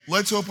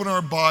Let's open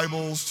our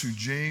Bibles to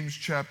James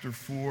chapter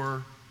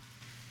 4.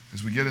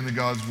 As we get into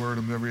God's Word,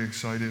 I'm very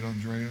excited,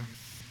 Andrea.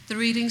 The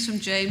readings from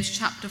James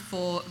chapter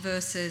 4,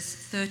 verses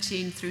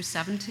 13 through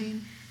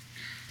 17.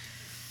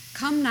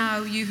 Come now,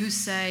 you who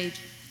say,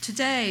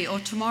 today or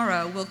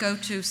tomorrow we'll go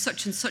to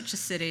such and such a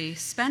city,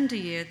 spend a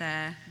year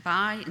there,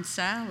 buy and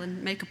sell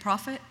and make a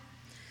profit,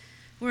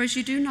 whereas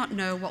you do not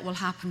know what will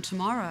happen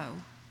tomorrow.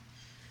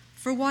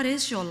 For what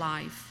is your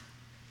life?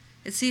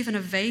 It's even a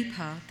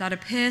vapor that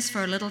appears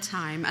for a little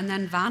time and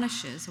then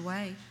vanishes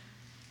away.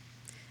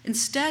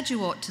 Instead,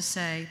 you ought to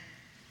say,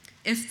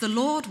 if the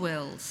Lord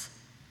wills,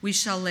 we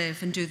shall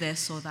live and do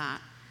this or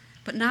that.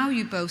 But now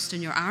you boast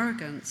in your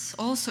arrogance.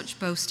 All such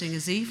boasting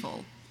is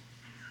evil.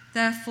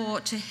 Therefore,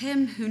 to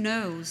him who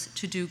knows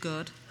to do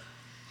good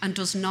and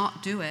does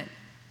not do it,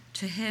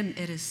 to him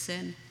it is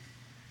sin.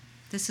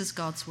 This is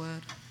God's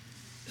word.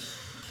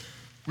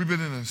 We've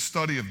been in a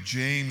study of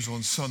James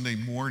on Sunday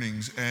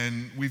mornings,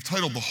 and we've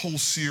titled the whole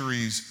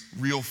series,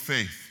 Real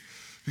Faith.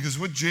 Because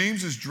what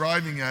James is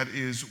driving at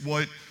is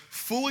what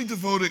fully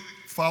devoted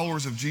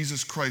followers of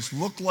Jesus Christ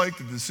look like,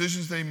 the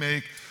decisions they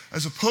make,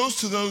 as opposed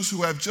to those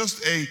who have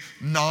just a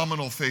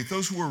nominal faith,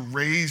 those who were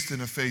raised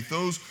in a faith,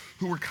 those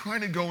who are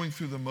kind of going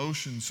through the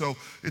motions. So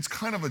it's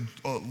kind of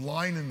a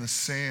line in the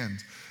sand.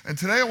 And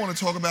today I want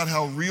to talk about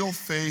how real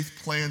faith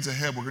plans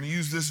ahead. We're going to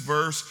use this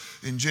verse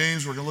in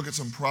James. We're going to look at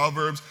some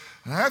Proverbs.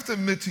 And I have to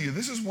admit to you,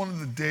 this is one of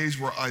the days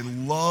where I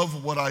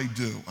love what I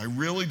do. I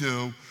really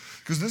do.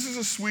 Because this is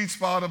a sweet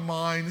spot of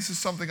mine. This is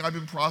something I've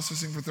been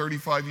processing for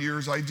 35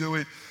 years. I do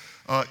it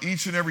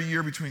each and every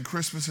year between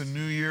Christmas and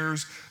New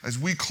Year's. As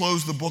we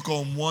close the book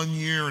on one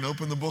year and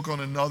open the book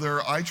on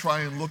another, I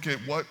try and look at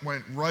what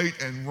went right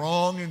and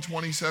wrong in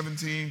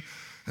 2017.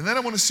 And then I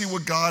want to see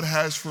what God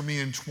has for me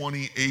in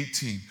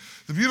 2018.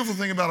 The beautiful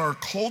thing about our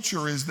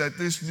culture is that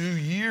this new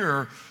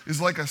year is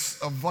like a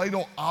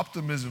vital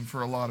optimism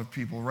for a lot of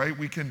people, right?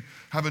 We can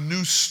have a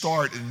new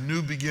start and a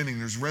new beginning.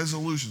 There's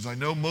resolutions. I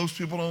know most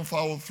people don't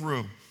follow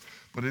through,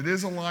 but it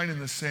is a line in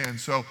the sand.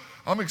 So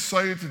I'm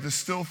excited to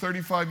distill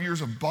 35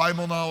 years of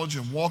Bible knowledge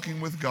and walking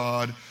with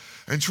God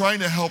and trying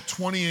to help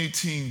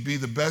 2018 be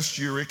the best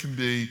year it can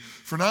be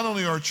for not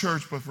only our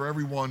church, but for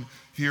everyone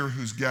here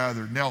who's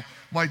gathered. Now,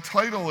 my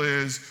title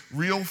is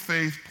Real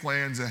Faith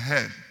Plans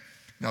Ahead.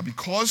 Now,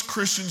 because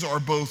Christians are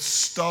both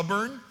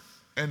stubborn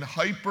and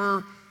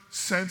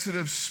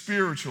hypersensitive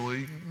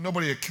spiritually,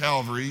 nobody at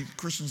Calvary,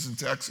 Christians in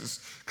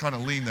Texas kind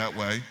of lean that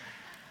way.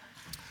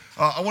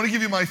 I want to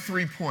give you my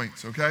 3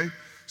 points, okay?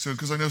 So,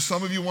 because I know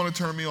some of you want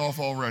to turn me off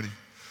already.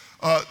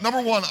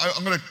 Number one,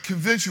 I'm going to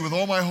convince you with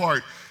all my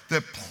heart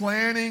that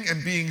planning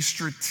and being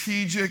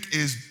strategic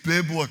is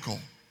biblical.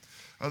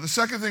 The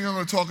second thing I'm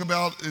going to talk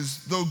about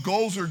is, though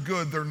goals are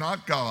good, they're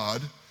not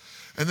God.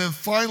 And then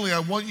finally, I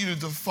want you to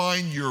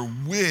define your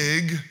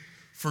WIG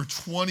for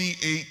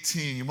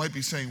 2018. You might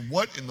be saying,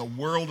 what in the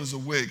world is a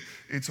WIG?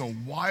 It's a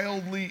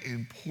wildly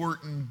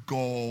important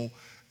goal,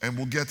 and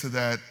we'll get to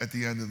that at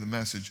the end of the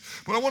message.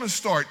 But I want to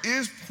start,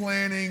 is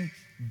planning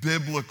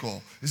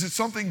biblical? Is it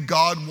something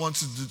God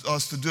wants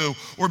us to do?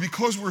 Or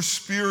because we're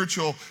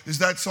spiritual, is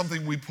that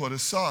something we put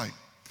aside?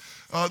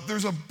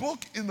 There's a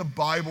book in the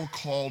Bible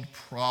called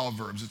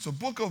Proverbs. It's a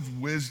book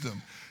of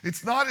wisdom.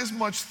 It's not as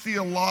much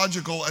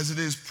theological as it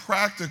is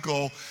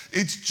practical.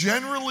 It's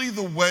generally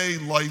the way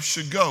life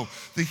should go.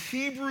 The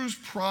Hebrews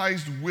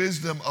prized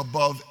wisdom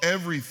above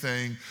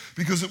everything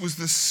because it was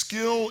the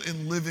skill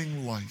in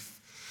living life.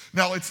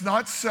 Now, it's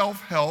not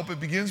self-help. It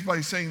begins by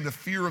saying the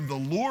fear of the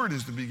Lord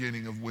is the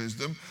beginning of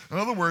wisdom. In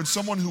other words,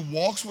 someone who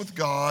walks with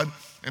God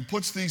and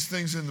puts these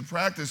things into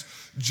practice,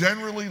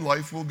 generally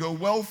life will go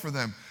well for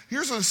them.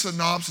 Here's a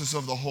synopsis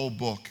of the whole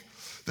book.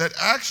 That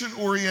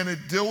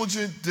action-oriented,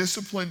 diligent,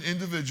 disciplined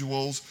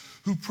individuals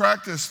who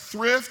practice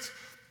thrift,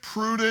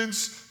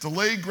 prudence,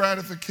 delayed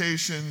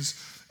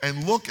gratifications,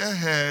 and look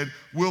ahead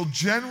will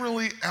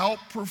generally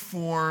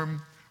outperform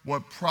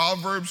what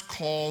Proverbs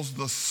calls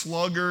the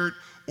sluggard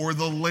or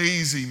the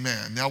lazy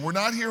man. Now, we're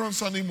not here on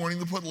Sunday morning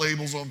to put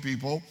labels on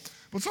people,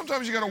 but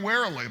sometimes you got to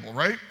wear a label,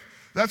 right?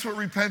 That's what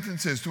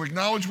repentance is, to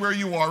acknowledge where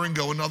you are and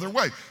go another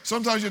way.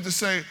 Sometimes you have to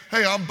say,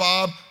 hey, I'm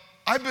Bob.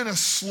 I've been a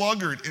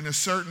sluggard in a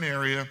certain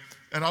area,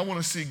 and I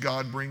want to see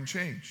God bring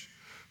change.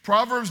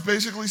 Proverbs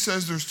basically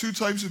says there's two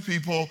types of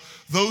people,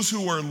 those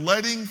who are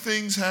letting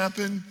things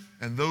happen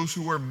and those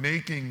who are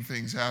making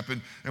things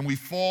happen. And we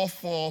fall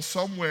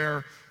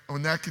somewhere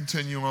on that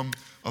continuum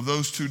of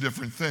those two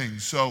different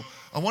things. So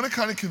I want to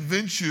kind of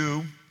convince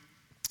you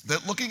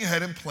that looking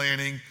ahead and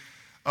planning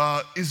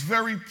is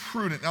very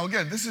prudent. Now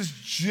again, this is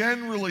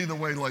generally the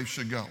way life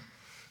should go.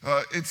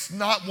 It's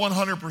not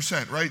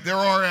 100%, right? There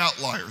are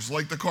outliers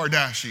like the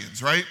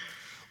Kardashians, right?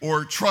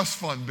 Or trust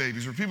fund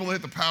babies, or people that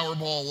hit the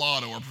Powerball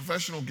lotto, or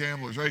professional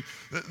gamblers, right?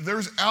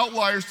 There's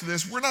outliers to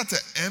this. We're not to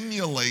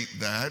emulate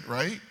that,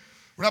 right?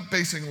 We're not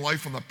basing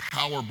life on the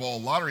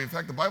Powerball lottery. In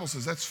fact, the Bible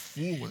says that's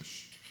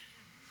foolish.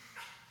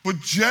 But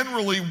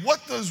generally, what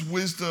does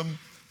wisdom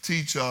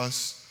teach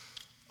us?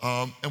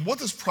 And what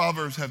does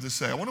Proverbs have to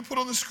say? I want to put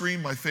on the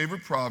screen my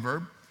favorite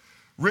proverb,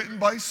 written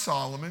by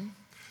Solomon.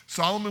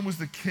 Solomon was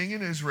the king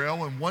in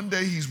Israel, and one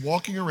day he's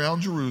walking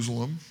around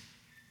Jerusalem,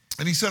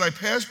 and he said, I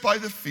passed by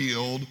the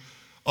field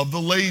of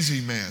the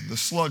lazy man, the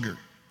sluggard,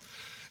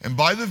 and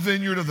by the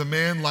vineyard of the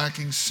man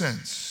lacking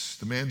sense,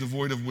 the man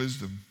devoid of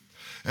wisdom.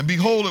 And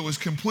behold, it was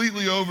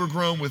completely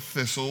overgrown with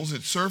thistles,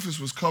 its surface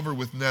was covered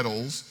with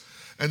nettles,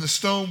 and the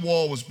stone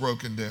wall was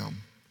broken down.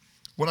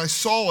 When I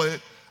saw it,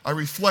 I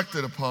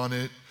reflected upon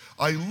it.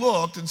 I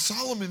looked, and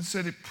Solomon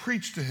said it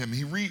preached to him.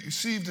 He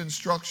received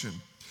instruction.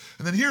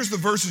 And then here's the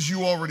verses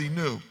you already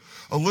knew.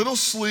 A little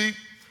sleep,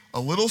 a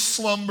little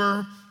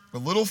slumber, a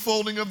little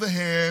folding of the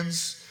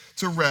hands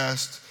to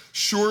rest.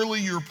 Surely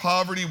your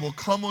poverty will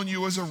come on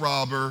you as a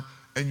robber,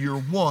 and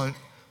your want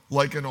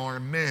like an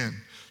armed man.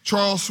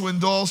 Charles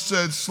Swindoll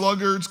said,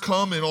 sluggards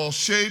come in all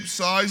shapes,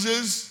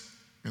 sizes,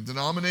 and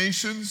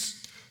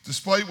denominations.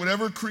 Despite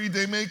whatever creed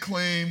they may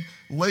claim,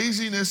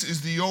 laziness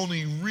is the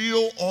only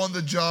real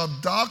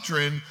on-the-job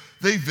doctrine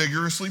they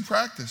vigorously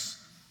practice.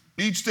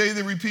 Each day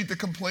they repeat the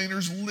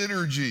complainer's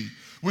liturgy,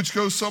 which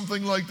goes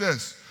something like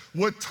this.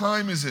 What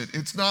time is it?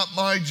 It's not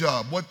my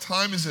job. What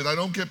time is it? I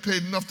don't get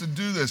paid enough to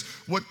do this.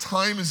 What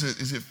time is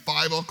it? Is it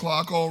 5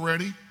 o'clock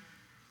already?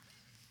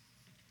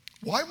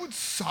 Why would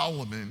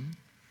Solomon,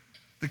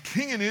 the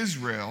king in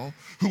Israel,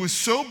 who is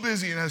so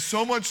busy and has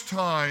so much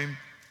time,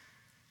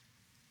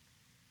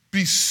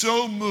 be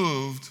so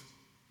moved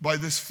by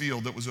this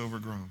field that was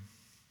overgrown?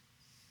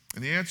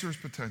 And the answer is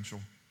potential.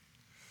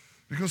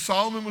 Because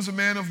Solomon was a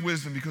man of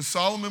wisdom, because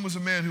Solomon was a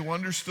man who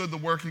understood the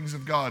workings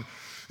of God.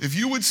 If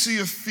you would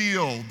see a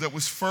field that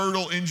was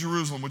fertile in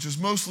Jerusalem, which is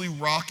mostly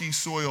rocky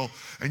soil,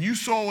 and you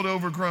saw it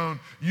overgrown,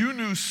 you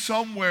knew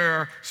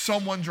somewhere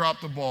someone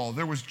dropped the ball.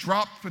 There was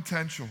dropped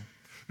potential.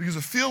 Because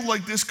a field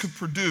like this could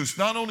produce,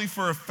 not only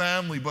for a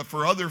family, but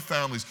for other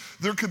families.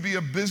 There could be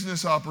a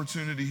business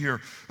opportunity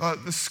here.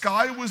 The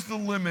sky was the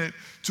limit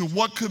to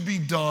what could be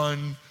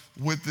done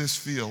with this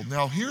field.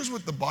 Now, here's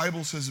what the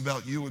Bible says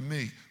about you and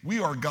me. We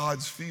are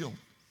God's field.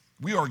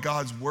 We are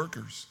God's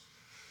workers.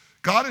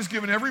 God has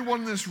given everyone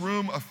in this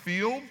room a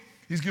field.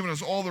 He's given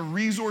us all the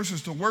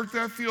resources to work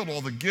that field, all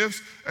the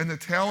gifts and the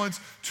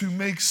talents to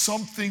make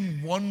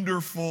something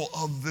wonderful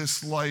of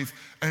this life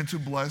and to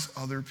bless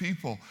other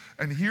people.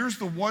 And here's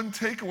the one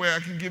takeaway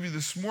I can give you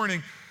this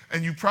morning,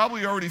 and you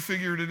probably already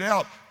figured it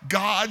out.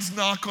 God's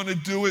not going to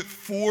do it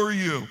for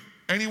you.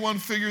 Anyone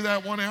figure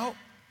that one out?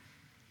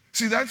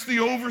 See, that's the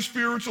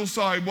over-spiritual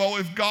side. Well,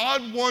 if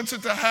God wants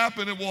it to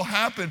happen, it will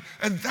happen.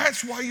 And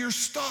that's why you're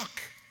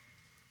stuck.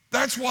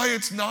 That's why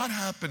it's not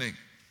happening.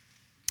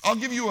 I'll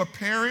give you a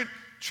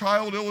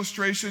parent-child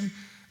illustration,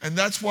 and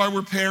that's why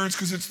we're parents,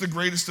 because it's the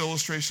greatest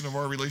illustration of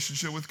our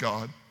relationship with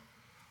God.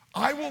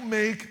 I will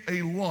make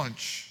a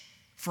lunch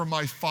for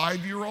my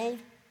 5-year-old.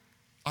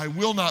 I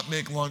will not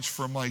make lunch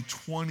for my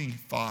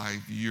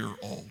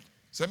 25-year-old.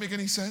 Does that make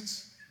any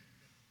sense?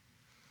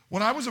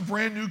 When I was a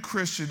brand new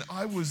Christian,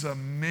 I was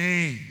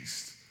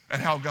amazed at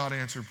how God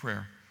answered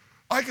prayer.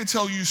 I could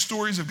tell you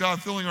stories of God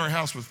filling our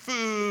house with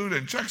food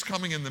and checks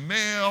coming in the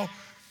mail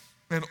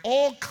and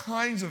all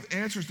kinds of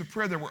answers to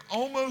prayer that were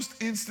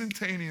almost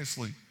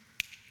instantaneously.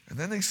 And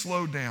then they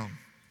slowed down.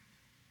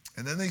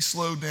 And then they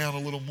slowed down a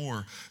little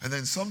more. And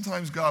then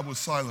sometimes God was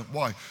silent.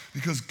 Why?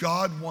 Because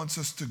God wants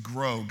us to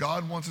grow.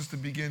 God wants us to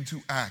begin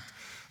to act.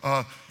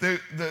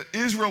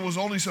 Israel was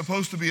only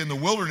supposed to be in the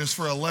wilderness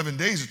for 11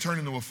 days. It turned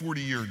into a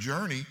 40-year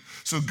journey.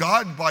 So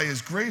God, by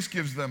his grace,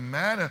 gives them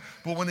manna.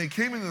 But when they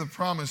came into the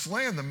promised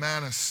land, the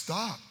manna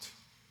stopped.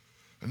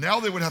 And now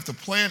they would have to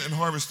plant and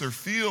harvest their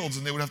fields,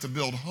 and they would have to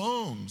build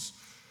homes.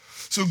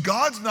 So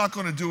God's not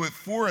going to do it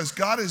for us.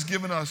 God has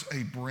given us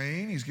a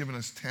brain. He's given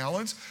us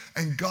talents.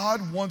 And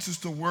God wants us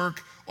to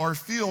work our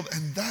field,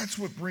 and that's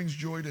what brings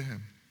joy to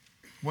him.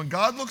 When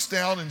God looks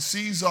down and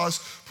sees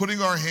us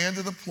putting our hand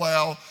to the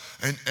plow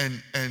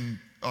and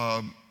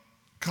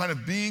kind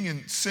of being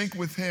in sync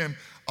with him,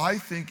 I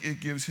think it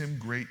gives him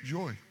great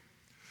joy.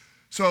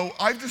 So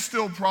I've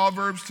distilled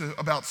Proverbs to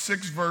about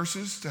 6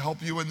 verses to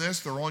help you in this.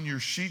 They're on your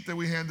sheet that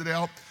we handed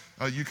out.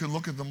 You can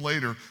look at them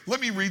later.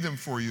 Let me read them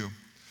for you.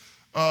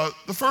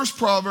 The first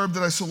proverb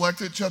that I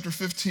selected, chapter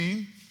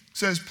 15,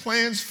 says,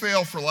 plans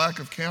fail for lack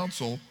of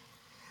counsel,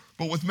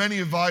 but with many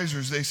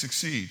advisors they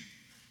succeed.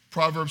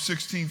 Proverbs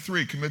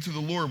 16:3, commit to the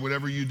Lord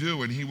whatever you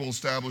do, and he will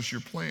establish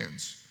your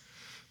plans.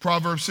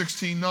 Proverbs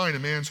 16:9, a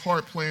man's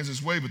heart plans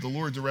his way, but the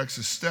Lord directs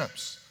his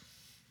steps.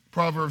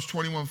 Proverbs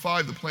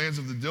 21:5, the plans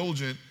of the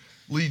diligent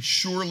lead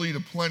surely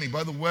to plenty.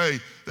 By the way,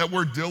 that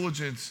word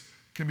diligence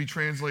can be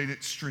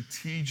translated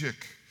strategic.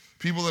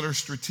 People that are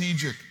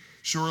strategic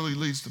surely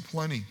leads to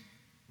plenty.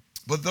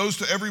 But those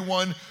to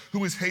everyone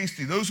who is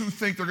hasty, those who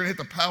think they're going to hit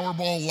the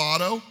Powerball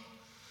lotto,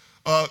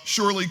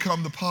 surely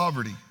come to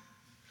poverty.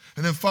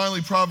 And then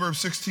finally, Proverbs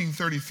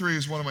 16:33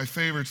 is one of my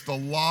favorites. The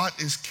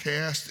lot is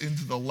cast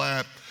into the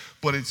lap,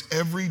 but its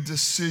every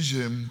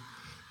decision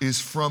is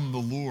from the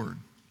Lord.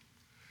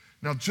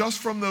 Now, just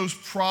from those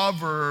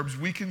proverbs,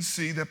 we can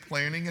see that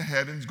planning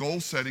ahead and goal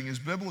setting is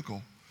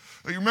biblical.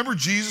 You remember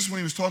Jesus when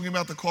he was talking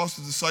about the cost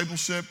of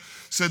discipleship,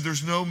 said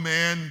there's no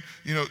man,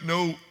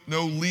 no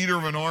leader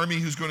of an army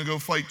who's going to go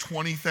fight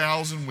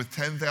 20,000 with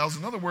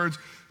 10,000. In other words,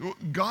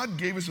 God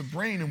gave us a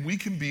brain and we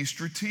can be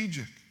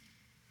strategic.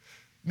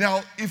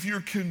 Now, if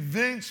you're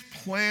convinced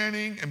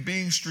planning and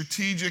being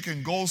strategic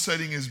and goal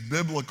setting is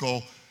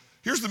biblical,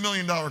 here's the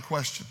million-dollar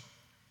question.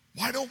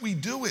 Why don't we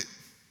do it?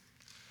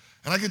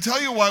 And I can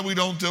tell you why we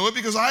don't do it,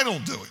 because I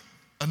don't do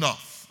it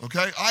enough,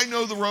 okay? I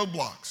know the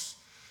roadblocks,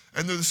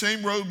 and they're the same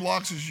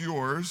roadblocks as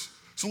yours.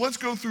 So let's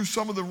go through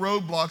some of the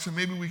roadblocks and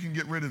maybe we can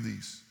get rid of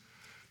these.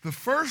 The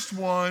first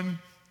one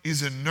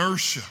is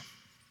inertia.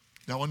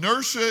 Now,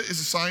 inertia is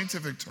a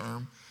scientific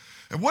term,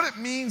 and what it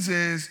means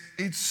is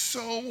it's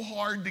so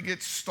hard to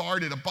get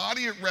started. A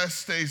body at rest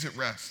stays at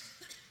rest.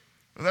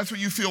 Now, that's what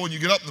you feel when you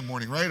get up in the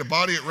morning, right? A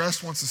body at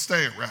rest wants to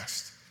stay at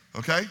rest,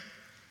 okay?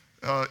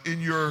 In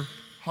your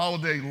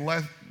holiday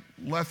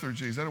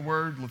lethargy, is that a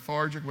word?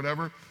 Lethargic,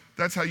 whatever?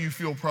 That's how you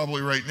feel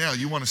probably right now.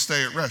 You want to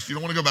stay at rest. You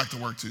don't want to go back to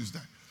work Tuesday.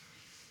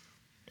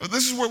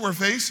 This is what we're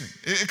facing.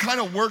 It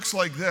kind of works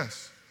like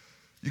this.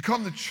 You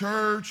come to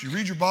church, you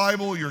read your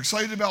Bible, you're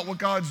excited about what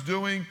God's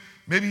doing.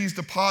 Maybe he's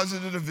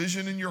deposited a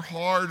vision in your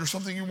heart or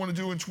something you want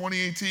to do in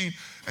 2018,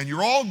 and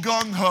you're all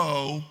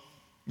gung-ho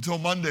until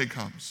Monday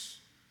comes.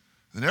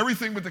 Then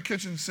everything but the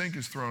kitchen sink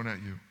is thrown at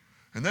you.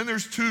 And then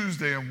there's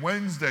Tuesday and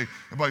Wednesday,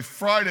 and by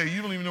Friday,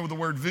 you don't even know what the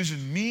word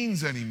vision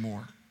means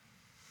anymore.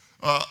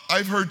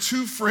 I've heard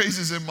two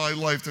phrases in my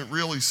life that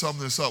really sum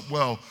this up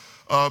well.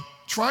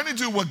 Trying to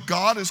do what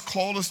God has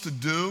called us to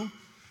do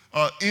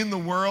in the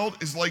world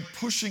is like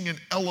pushing an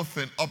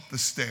elephant up the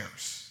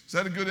stairs. Is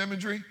that a good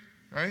imagery?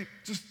 Right?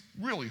 Just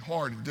really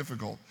hard and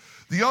difficult.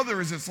 The other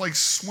is it's like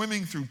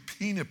swimming through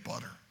peanut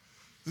butter.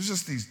 There's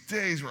just these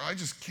days where I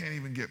just can't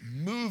even get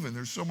moving.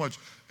 There's so much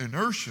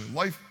inertia.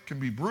 Life can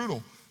be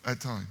brutal at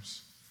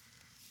times.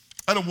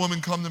 I had a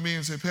woman come to me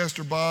and say,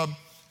 Pastor Bob,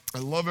 I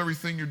love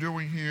everything you're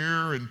doing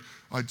here, and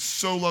I'd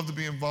so love to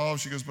be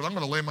involved. She goes, but I'm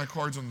going to lay my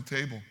cards on the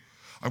table.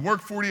 I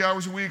work 40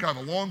 hours a week. I have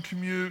a long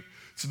commute.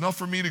 It's enough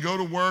for me to go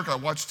to work. I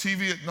watch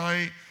TV at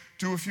night,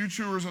 do a few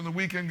chores on the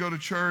weekend, go to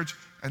church,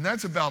 and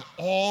that's about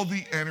all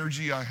the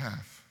energy I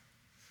have.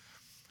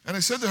 And I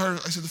said to her,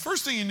 the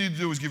first thing you need to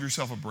do is give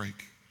yourself a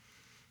break.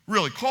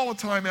 Really, call a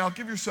time out,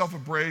 give yourself a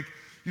break.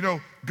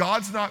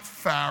 God's not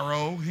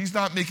Pharaoh. He's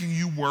not making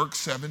you work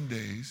 7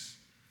 days.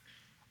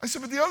 I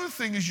said, but the other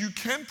thing is you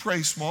can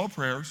pray small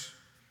prayers.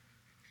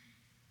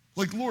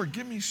 Like, Lord,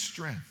 give me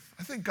strength.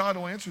 I think God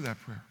will answer that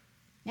prayer.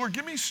 Lord,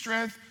 give me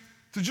strength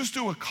to just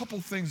do a couple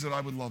things that I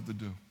would love to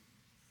do.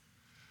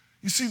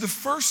 You see, the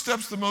first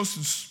step's the most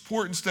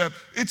important step.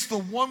 It's the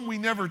one we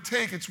never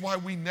take. It's why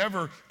we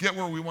never get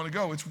where we want to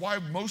go. It's why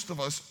most of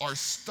us are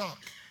stuck.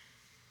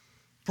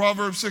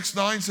 Proverbs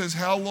 6:9 says,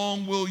 how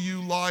long will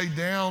you lie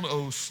down,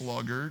 O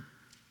sluggard?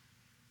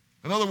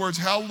 In other words,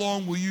 how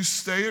long will you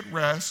stay at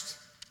rest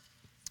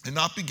and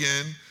not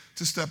begin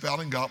to step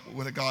out and get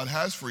what God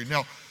has for you?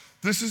 Now,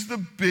 this is the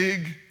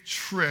big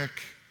trick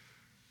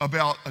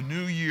about a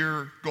new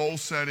year, goal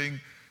setting,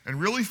 and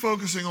really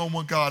focusing on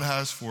what God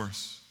has for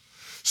us.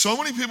 So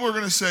many people are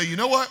going to say, you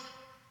know what?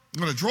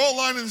 I'm going to draw a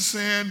line in the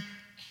sand,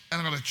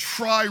 and I'm going to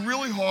try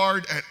really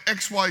hard at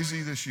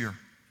XYZ this year.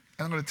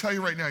 And I'm going to tell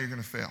you right now, you're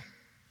going to fail.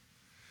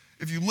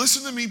 If you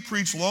listen to me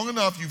preach long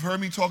enough, you've heard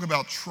me talk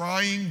about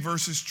trying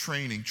versus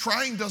training.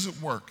 Trying doesn't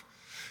work.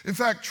 In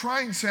fact,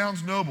 trying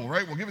sounds noble,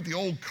 right? We'll give it the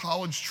old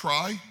college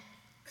try.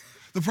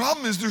 The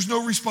problem is there's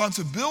no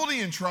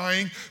responsibility in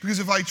trying, because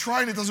if I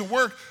try and it doesn't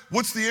work,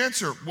 what's the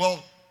answer?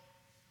 Well,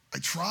 I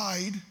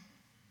tried,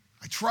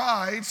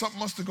 something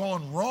must have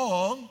gone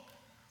wrong.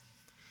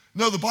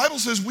 No, the Bible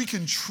says we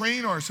can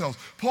train ourselves.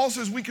 Paul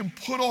says we can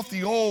put off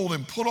the old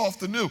and put off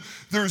the new.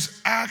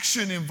 There's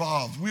action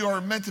involved. We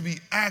are meant to be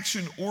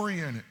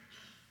action-oriented.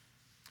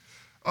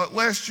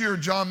 Last year,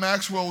 John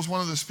Maxwell was one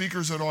of the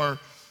speakers at our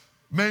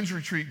men's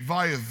retreat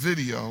via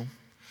video,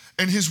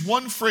 and his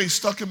one phrase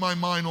stuck in my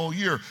mind all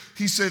year.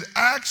 He said,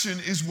 action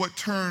is what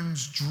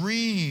turns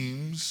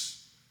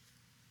dreams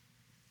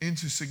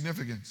into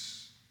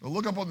significance. Now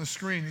look up on the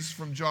screen. This is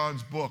from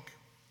John's book.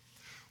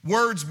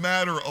 Words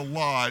matter a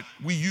lot.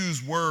 We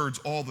use words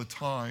all the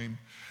time.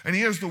 And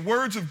he has the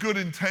words of good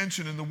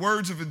intention and the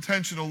words of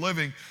intentional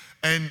living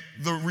and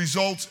the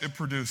results it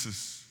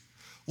produces.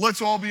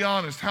 Let's all be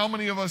honest. How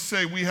many of us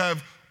say we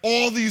have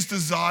all these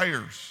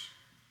desires,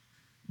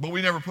 but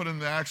we never put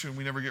into action,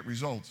 we never get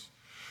results?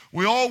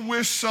 We all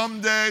wish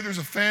someday, there's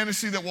a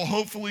fantasy that we'll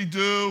hopefully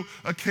do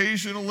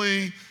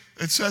occasionally,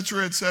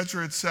 etc.,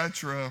 etc.,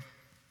 etc.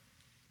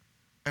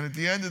 And at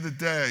the end of the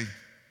day,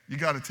 you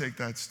got to take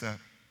that step.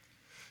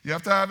 You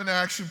have to have an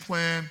action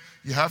plan.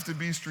 You have to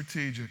be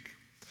strategic.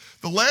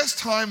 The last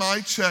time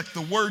I checked,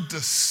 the word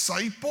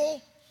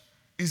disciple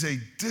is a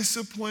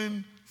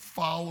disciplined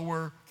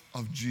follower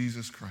of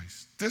Jesus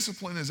Christ.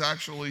 Discipline is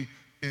actually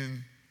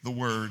in the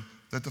word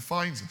that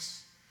defines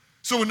us.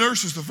 So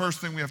inertia is the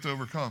first thing we have to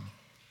overcome.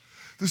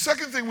 The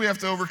second thing we have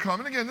to overcome,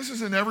 and again, this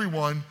isn't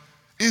everyone,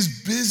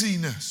 is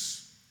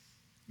busyness.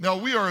 Now,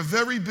 we are a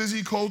very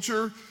busy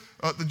culture.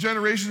 The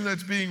generation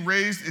that's being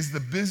raised is the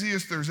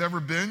busiest there's ever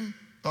been,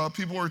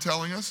 people are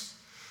telling us.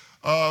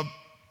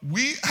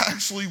 We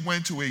actually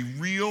went to a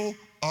real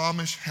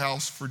Amish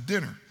house for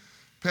dinner.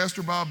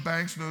 Pastor Bob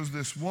Banks knows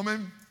this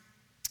woman.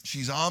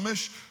 She's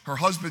Amish. Her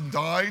husband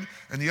died,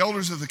 and the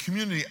elders of the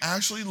community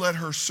actually let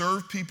her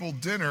serve people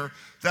dinner.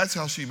 That's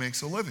how she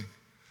makes a living.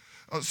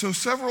 So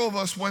several of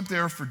us went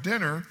there for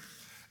dinner,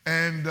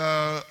 and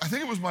I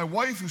think it was my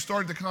wife who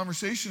started the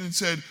conversation and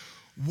said,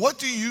 "What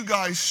do you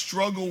guys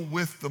struggle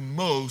with the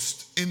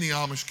most in the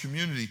Amish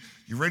community?"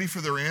 You ready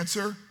for their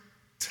answer?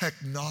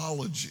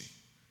 Technology.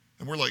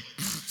 And we're like,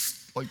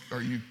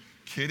 are you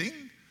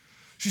kidding?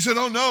 She said,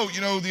 "Oh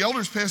no, the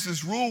elders passed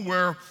this rule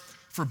where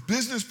for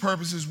business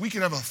purposes, we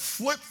can have a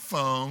flip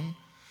phone,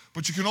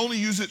 but you can only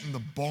use it in the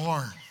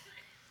barn.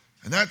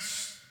 And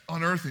that's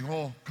unearthing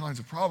all kinds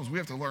of problems. We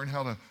have to learn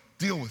how to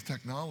deal with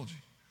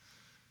technology."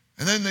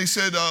 And then they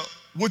said,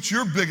 "What's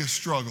your biggest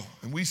struggle?"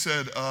 And we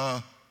said,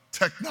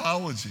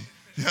 technology.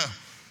 Yeah,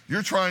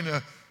 you're trying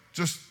to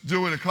just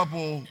do it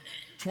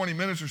 20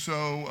 minutes or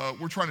so.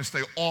 We're trying to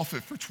stay off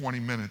it for 20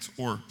 minutes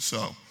or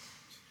so.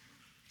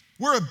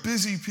 We're a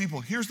busy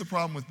people. Here's the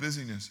problem with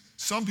busyness.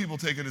 Some people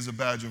take it as a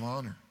badge of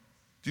honor.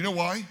 Do you know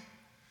why?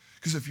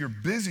 Because if you're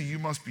busy, you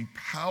must be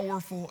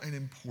powerful and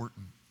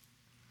important.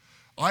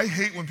 I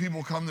hate when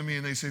people come to me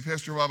and they say,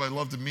 "Pastor Bob, I'd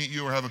love to meet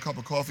you or have a cup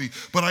of coffee,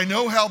 but I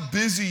know how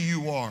busy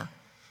you are."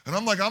 And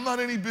I'm like, "I'm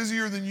not any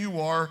busier than you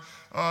are.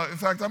 In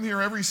fact, I'm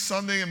here every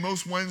Sunday and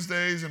most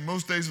Wednesdays and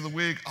most days of the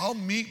week. I'll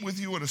meet with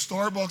you at a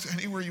Starbucks,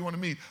 anywhere you want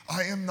to meet.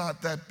 I am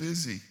not that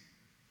busy."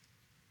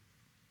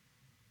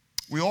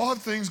 We all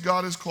have things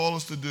God has called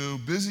us to do.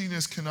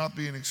 Busyness cannot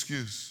be an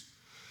excuse.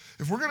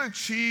 If we're going to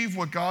achieve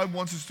what God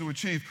wants us to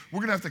achieve, we're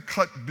going to have to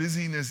cut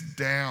busyness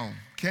down.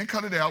 Can't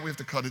cut it out, we have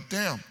to cut it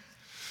down.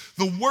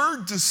 The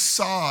word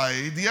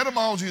decide, the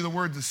etymology of the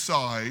word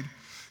decide,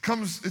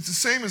 it's the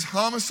same as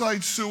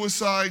homicide,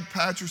 suicide,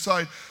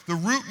 patricide. The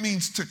root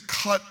means to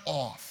cut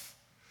off.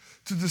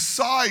 To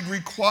decide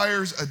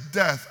requires a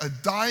death, a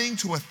dying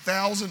to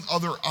 1,000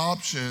 other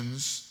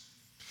options,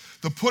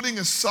 the putting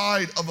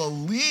aside of a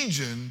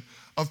legion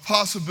of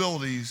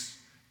possibilities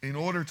in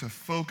order to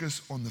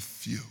focus on the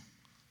few.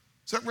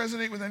 Does that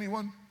resonate with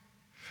anyone?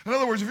 In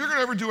other words, if you're going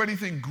to ever do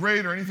anything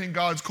great or anything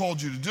God's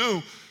called you to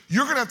do,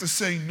 you're going to have to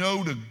say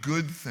no to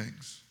good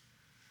things.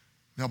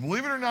 Now,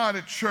 believe it or not,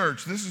 at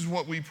church, this is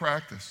what we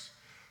practice.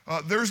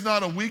 There's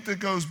not a week that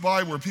goes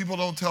by where people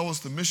don't tell us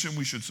the mission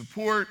we should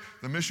support,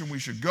 the mission we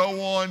should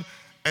go on,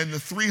 and the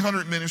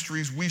 300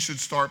 ministries we should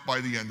start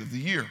by the end of the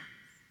year.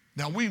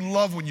 Now, we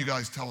love when you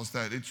guys tell us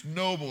that. It's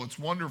noble, it's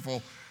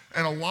wonderful,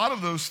 and a lot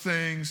of those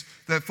things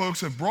that folks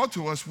have brought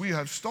to us, we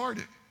have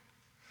started.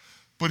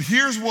 But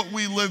here's what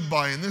we live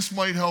by, and this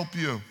might help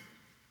you.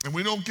 And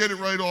we don't get it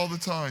right all the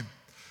time.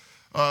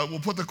 We'll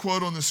put the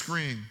quote on the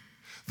screen.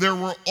 "There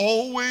will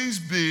always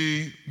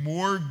be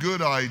more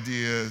good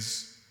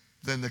ideas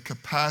than the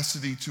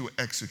capacity to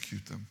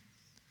execute them."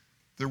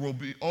 There will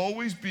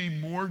always be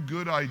more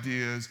good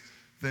ideas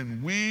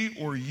than we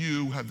or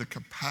you have the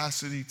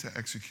capacity to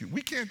execute.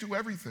 We can't do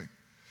everything.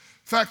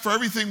 In fact, for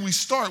everything we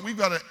start, we've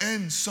got to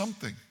end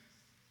something.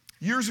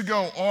 Years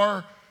ago,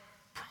 our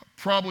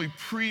probably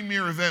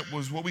premier event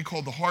was what we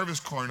called the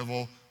Harvest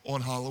Carnival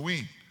on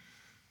Halloween.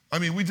 I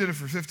mean, we did it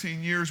for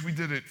 15 years. We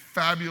did it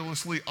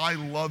fabulously. I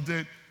loved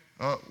it.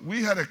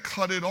 We had to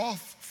cut it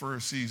off for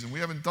a season. We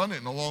haven't done it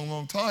in a long,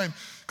 long time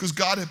because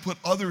God had put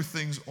other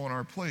things on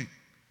our plate.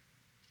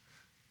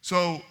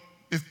 So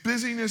if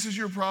busyness is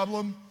your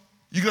problem,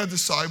 you got to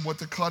decide what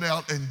to cut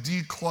out and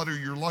declutter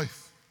your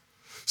life.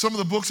 Some of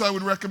the books I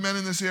would recommend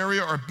in this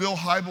area are Bill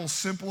Hybels'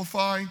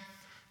 Simplify,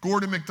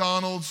 Gordon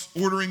MacDonald's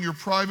Ordering Your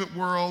Private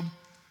World,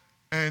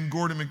 and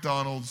Gordon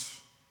MacDonald's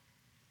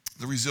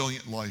The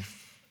Resilient Life.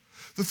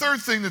 The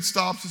third thing that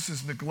stops us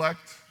is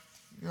neglect.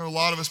 A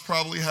lot of us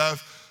probably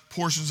have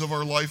portions of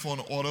our life on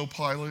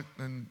autopilot,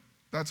 and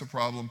that's a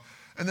problem.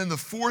 And then the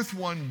fourth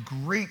one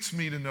grates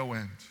me to no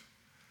end.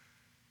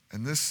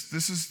 And this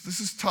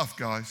is tough,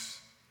 guys.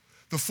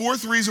 The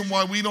fourth reason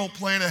why we don't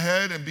plan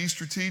ahead and be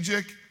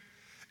strategic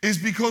is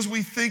because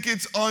we think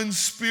it's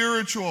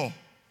unspiritual.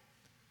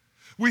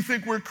 We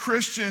think we're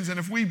Christians, and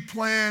if we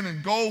plan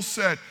and goal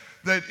set,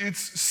 that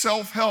it's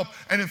self-help.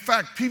 And in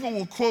fact, people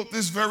will quote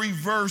this very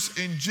verse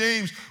in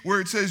James where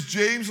it says,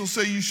 James will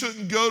say, "You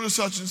shouldn't go to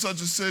such and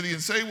such a city,"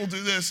 and say, "We'll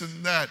do this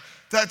and that."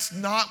 That's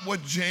not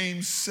what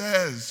James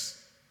says.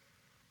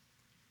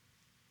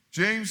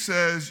 James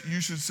says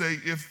you should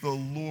say, "If the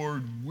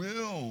Lord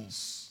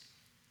wills,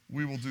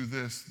 we will do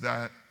this,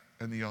 that,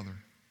 and the other."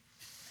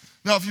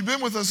 Now, if you've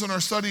been with us in our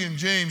study in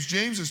James,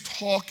 James is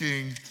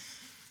talking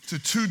to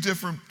two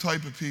different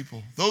type of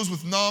people, those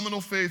with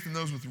nominal faith and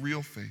those with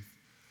real faith.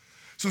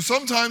 So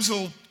sometimes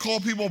he'll call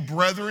people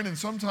brethren, and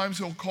sometimes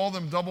he'll call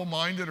them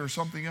double-minded or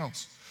something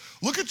else.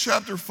 Look at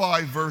chapter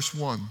 5, verse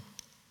 1.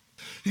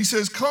 He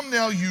says, "Come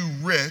now, you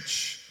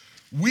rich,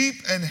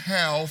 weep and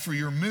howl for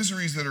your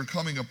miseries that are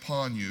coming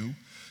upon you.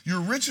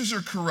 Your riches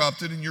are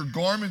corrupted, and your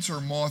garments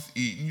are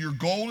moth-eaten. Your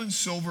gold and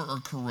silver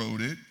are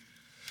corroded.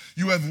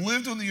 You have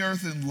lived on the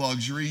earth in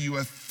luxury. You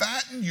have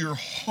fattened your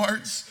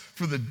hearts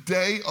for the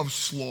day of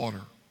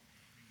slaughter.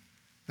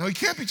 Now, he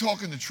can't be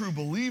talking to true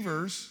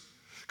believers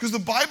because the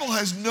Bible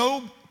has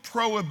no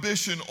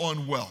prohibition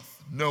on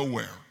wealth,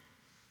 nowhere.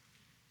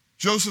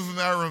 Joseph of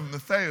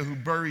Arimathea, who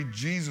buried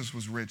Jesus,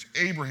 was rich.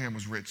 Abraham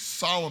was rich.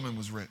 Solomon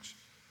was rich.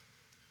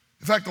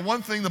 In fact, the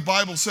one thing the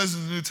Bible says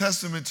in the New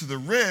Testament to the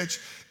rich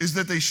is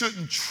that they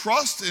shouldn't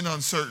trust in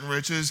uncertain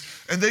riches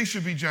and they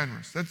should be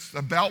generous. That's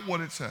about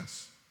what it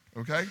says,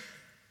 okay?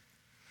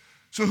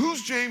 So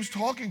who's James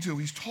talking to?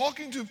 He's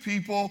talking to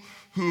people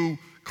who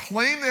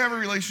claim they have a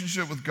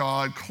relationship with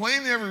God,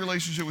 claim they have a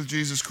relationship with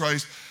Jesus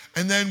Christ,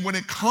 and then when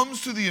it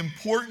comes to the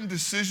important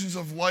decisions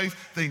of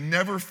life, they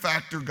never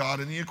factor God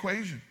in the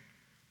equation.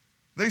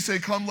 They say,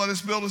 come, let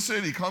us build a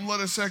city. Come,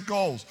 let us set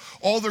goals.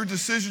 All their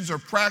decisions are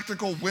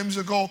practical,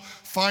 whimsical,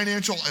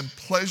 financial, and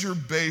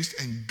pleasure-based,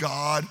 and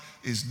God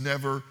is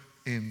never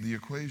in the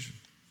equation.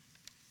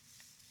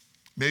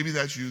 Maybe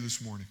that's you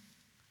this morning.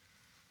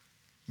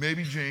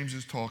 Maybe James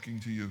is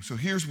talking to you. So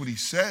here's what he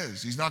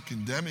says. He's not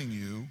condemning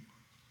you.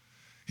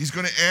 He's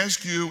going to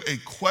ask you a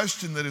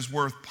question that is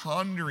worth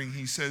pondering.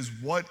 He says,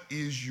 what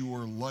is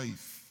your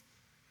life?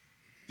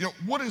 You know,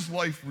 what is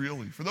life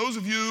really? For those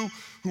of you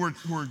who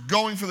are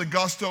going for the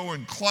gusto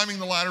and climbing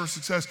the ladder of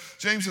success,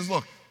 James says,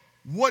 look,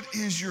 what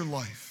is your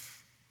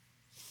life?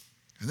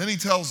 And then he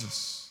tells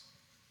us,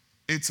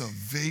 it's a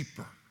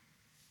vapor.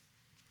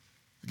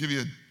 I'll give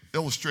you an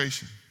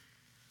illustration.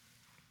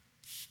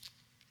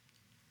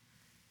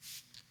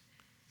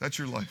 That's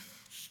your life.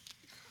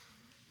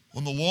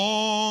 On the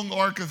long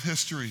arc of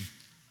history,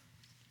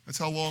 that's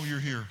how long you're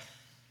here.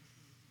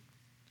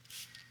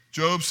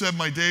 Job said,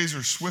 my days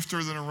are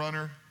swifter than a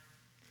runner.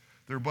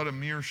 They're but a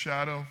mere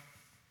shadow.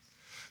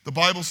 The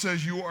Bible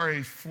says you are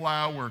a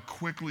flower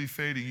quickly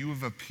fading. You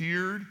have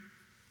appeared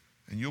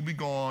and you'll be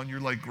gone.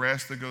 You're like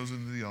grass that goes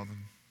into the oven.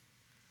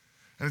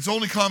 And it's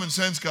only common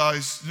sense,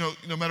 guys. You know,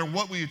 no matter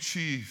what we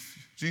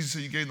achieve, Jesus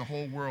said you gain the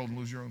whole world and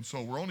lose your own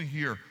soul. We're only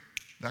here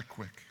that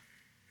quick.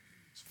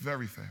 It's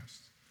very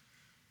fast.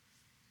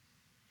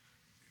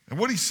 And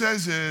what he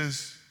says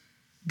is,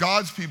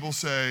 God's people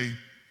say,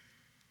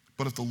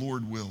 but if the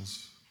Lord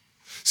wills.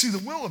 See,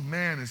 the will of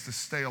man is to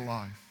stay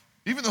alive.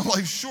 Even though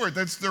life's short,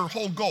 that's their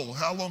whole goal.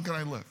 How long can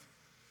I live?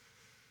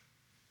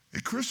 A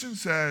Christian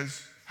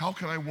says, how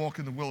can I walk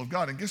in the will of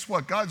God? And guess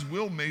what? God's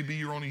will may be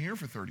you're only here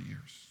for 30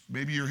 years.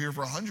 Maybe you're here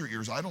for 100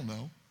 years. I don't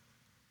know.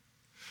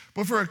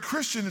 But for a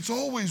Christian, it's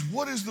always,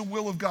 what is the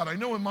will of God? I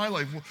know in my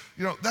life,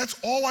 you know, that's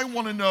all I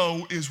want to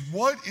know is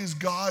what is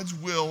God's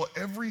will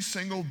every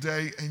single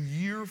day and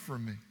year for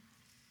me?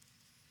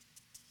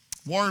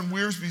 Warren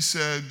Wiersbe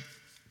said,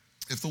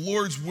 if the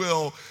Lord's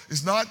will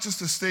is not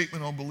just a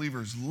statement on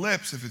believers'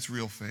 lips if it's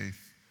real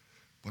faith,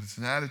 but it's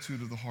an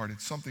attitude of the heart.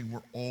 It's something we're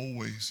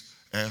always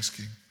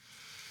asking.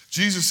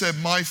 Jesus said,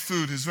 my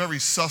food, his very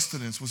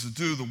sustenance, was to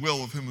do the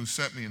will of him who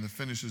sent me and to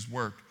finish his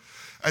work.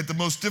 At the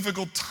most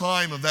difficult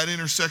time of that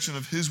intersection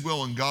of his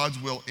will and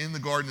God's will in the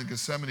Garden of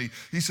Gethsemane,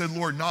 he said,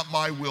 Lord, not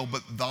my will,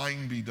 but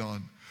thine be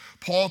done.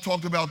 Paul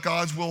talked about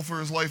God's will for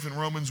his life in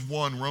Romans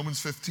 1, Romans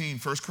 15,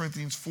 1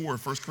 Corinthians 4,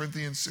 1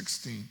 Corinthians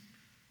 16.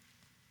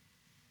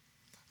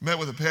 I met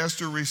with a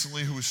pastor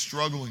recently who was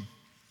struggling.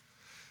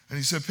 And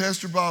he said,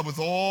 Pastor Bob, with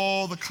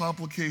all the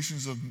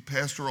complications of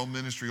pastoral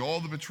ministry, all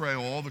the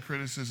betrayal, all the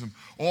criticism,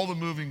 all the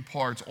moving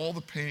parts, all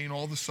the pain,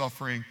 all the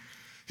suffering,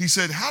 he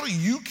said, how do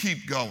you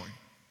keep going?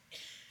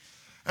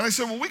 And I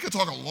said, well, we could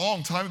talk a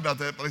long time about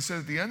that, but I said,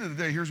 at the end of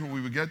the day, here's what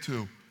we would get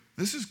to.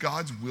 This is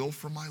God's will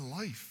for my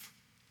life.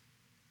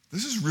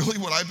 This is really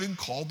what I've been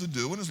called to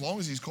do, and as long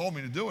as he's called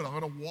me to do it, I'm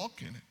going to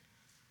walk in it.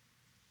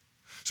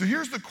 So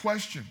here's the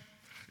question.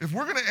 If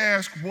we're going to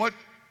ask what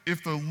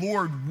if the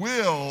Lord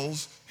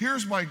wills,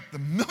 here's the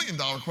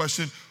million-dollar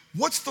question.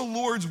 What's the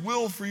Lord's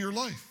will for your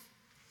life?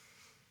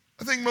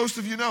 I think most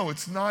of you know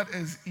it's not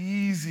as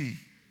easy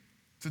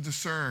to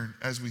discern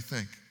as we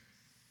think.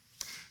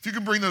 If you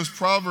can bring those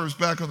Proverbs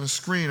back on the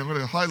screen, I'm going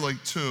to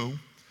highlight two.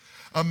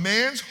 A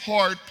man's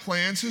heart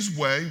plans his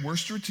way. We're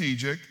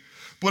strategic.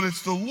 But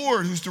it's the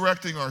Lord who's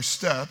directing our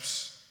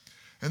steps.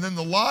 And then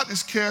the lot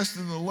is cast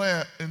into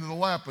the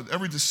lap, but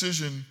every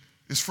decision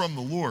is from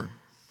the Lord.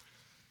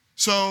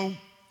 So,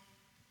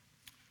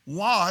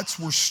 lots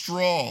were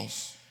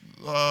straws.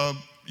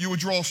 You would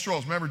draw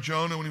straws. Remember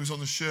Jonah when he was on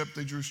the ship,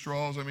 they drew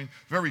straws. I mean,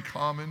 very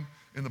common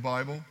in the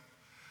Bible.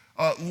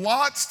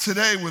 Lots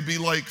today would be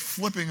like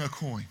flipping a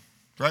coin,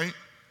 right?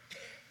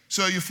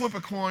 So you flip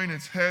a coin,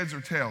 it's heads or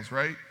tails,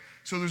 right?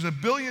 So there's a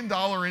 $1 billion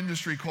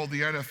industry called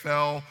the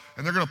NFL,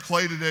 and they're going to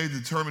play today to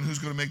determine who's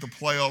going to make the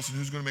playoffs and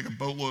who's going to make a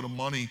boatload of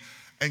money.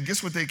 And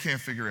guess what they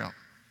can't figure out?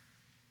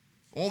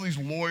 All these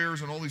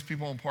lawyers and all these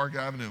people on Park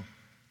Avenue,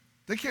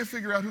 they can't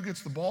figure out who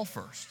gets the ball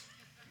first.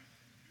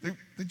 They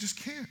just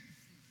can't.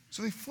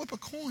 So they flip a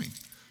coin.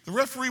 The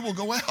referee will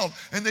go out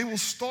and they will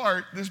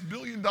start this $1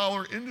 billion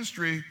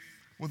industry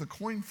with a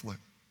coin flip.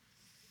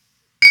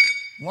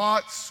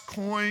 Lots,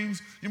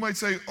 coins. You might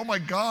say, oh my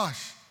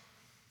gosh,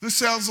 This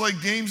sounds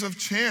like games of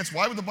chance.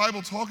 Why would the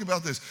Bible talk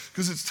about this?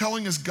 Because it's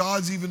telling us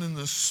God's even in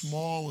the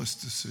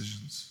smallest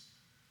decisions.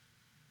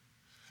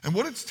 And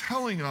what it's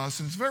telling us,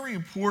 and it's very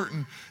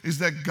important, is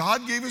that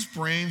God gave us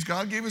brains,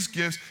 God gave us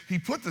gifts. He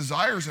put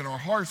desires in our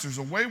hearts. There's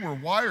a way we're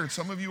wired.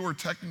 Some of you are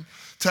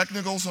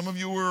technical, some of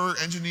you are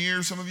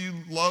engineers, some of you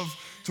love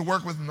to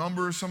work with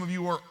numbers, some of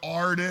you are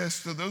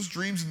artists. So those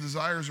dreams and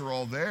desires are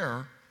all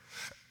there.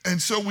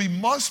 And so we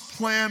must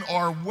plan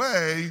our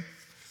way,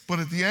 but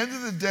at the end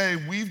of the day,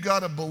 we've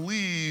got to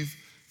believe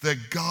that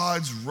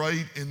God's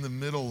right in the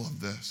middle of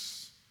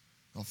this.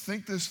 Now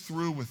think this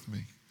through with me.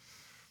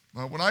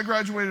 When I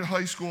graduated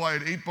high school, I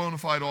had 8 bona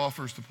fide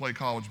offers to play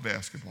college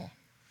basketball.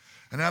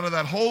 And out of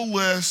that whole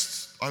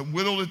list, I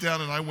whittled it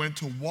down and I went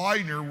to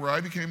Widener, where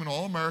I became an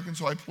All-American,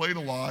 so I played a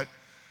lot,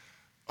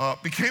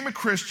 became a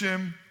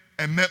Christian,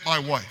 and met my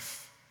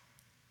wife.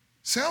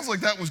 Sounds like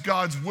that was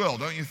God's will,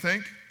 don't you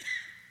think?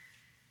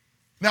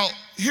 Now,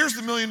 here's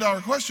the million-dollar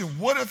question.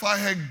 What if I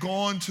had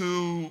gone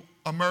to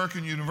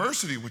American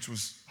University, which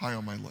was high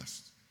on my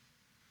list?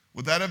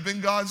 Would that have been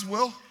God's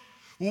will?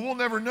 Well, we'll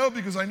never know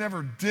because I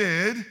never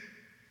did.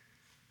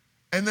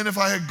 And then if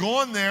I had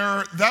gone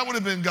there, that would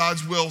have been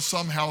God's will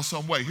somehow,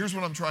 some way. Here's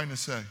what I'm trying to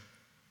say.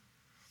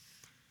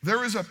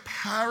 There is a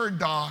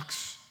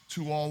paradox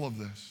to all of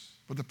this,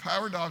 but the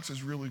paradox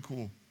is really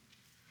cool.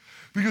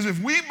 Because if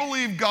we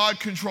believed God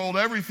controlled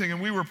everything and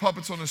we were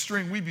puppets on a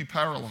string, we'd be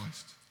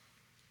paralyzed.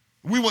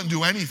 We wouldn't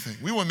do anything.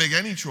 We wouldn't make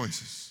any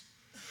choices.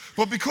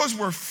 But because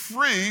we're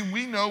free,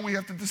 we know we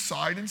have to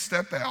decide and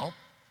step out.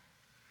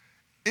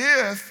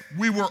 If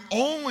we were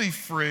only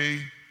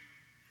free,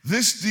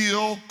 this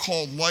deal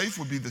called life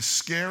would be the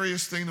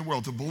scariest thing in the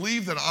world. To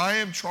believe that I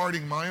am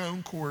charting my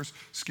own course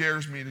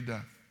scares me to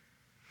death.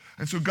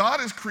 And so God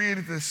has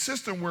created this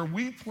system where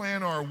we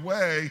plan our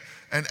way,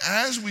 and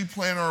as we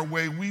plan our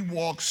way, we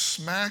walk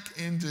smack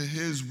into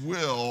His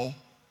will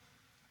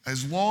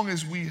as long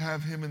as we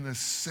have Him in the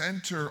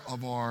center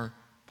of our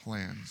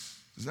plans.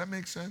 Does that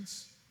make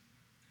sense?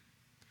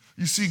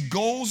 You see,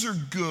 goals are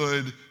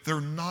good,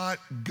 they're not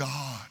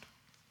God.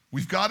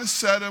 We've got to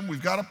set them,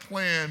 we've got to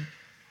plan,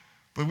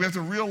 but we have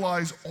to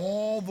realize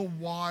all the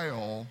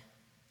while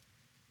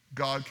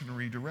God can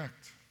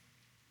redirect.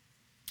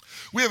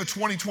 We have a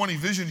 2020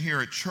 vision here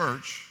at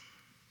church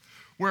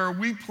where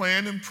we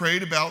planned and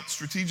prayed about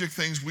strategic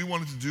things we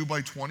wanted to do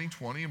by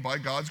 2020, and by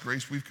God's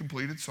grace, we've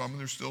completed some, and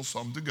there's still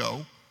some to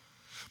go.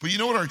 But you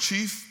know what our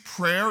chief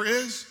prayer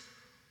is?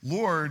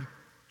 Lord,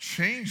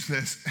 change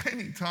this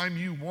anytime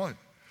you want.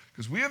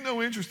 Because we have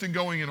no interest in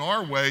going in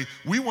our way.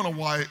 We want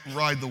to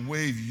ride the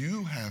wave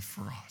you have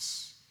for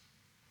us.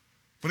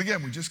 But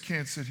again, we just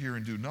can't sit here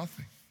and do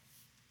nothing.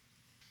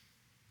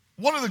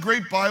 One of the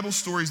great Bible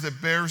stories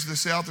that bears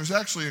this out, there's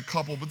actually a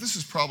couple, but this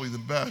is probably the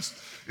best,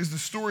 is the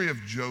story of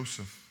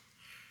Joseph.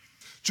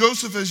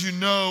 Joseph, as you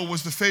know,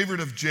 was the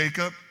favorite of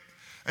Jacob.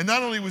 And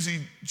not only was he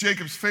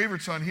Jacob's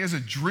favorite son, he has a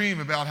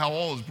dream about how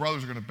all his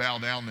brothers are going to bow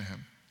down to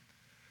him.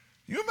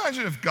 Can you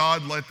imagine if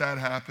God let that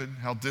happen,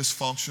 how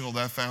dysfunctional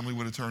that family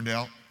would have turned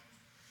out?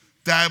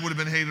 Dad would have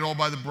been hated all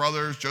by the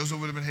brothers. Joseph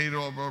would have been hated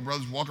all by the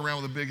brothers, walk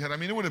around with a big head. I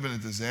mean, it would have been a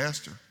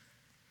disaster.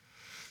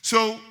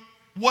 So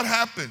what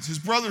happens? His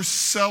brothers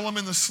sell him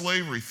into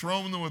slavery, throw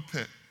him into a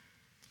pit.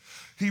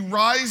 He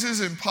rises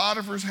in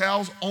Potiphar's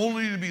house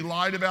only to be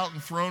lied about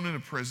and thrown into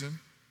prison.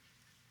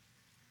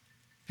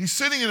 He's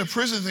sitting in a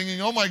prison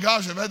thinking, oh my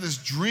gosh, I've had this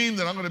dream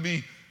that I'm going to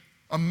be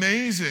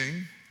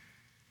amazing.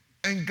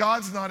 And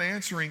God's not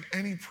answering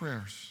any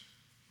prayers.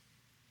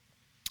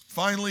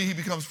 Finally, he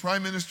becomes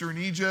prime minister in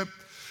Egypt.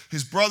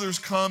 His brothers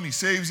come. He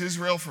saves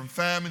Israel from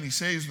famine. He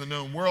saves the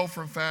known world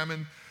from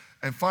famine.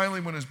 And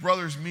finally, when his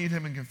brothers meet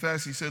him and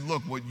confess, he said,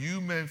 look, what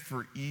you meant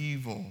for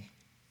evil,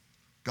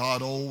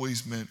 God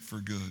always meant for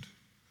good.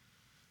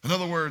 In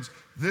other words,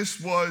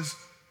 this was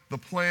the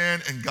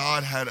plan, and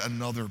God had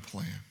another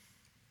plan.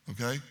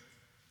 Okay?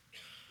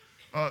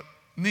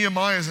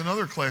 Nehemiah is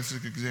another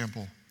classic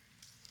example.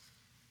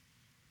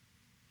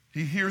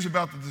 He hears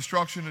about the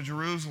destruction of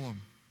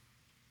Jerusalem,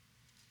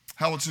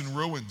 how it's in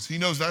ruins. He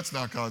knows that's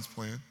not God's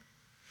plan.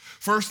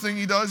 First thing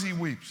he does, he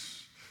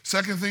weeps.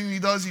 Second thing he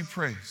does, he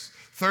prays.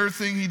 Third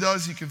thing he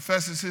does, he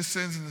confesses his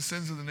sins and the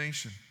sins of the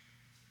nation.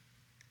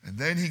 And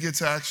then he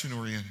gets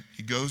action-oriented.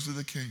 He goes to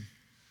the king.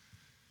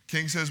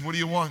 King says, what do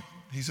you want?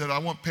 He said, I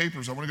want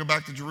papers. I want to go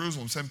back to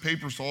Jerusalem, send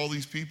papers to all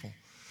these people.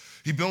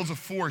 He builds a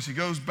force. He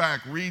goes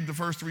back. Read the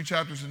first 3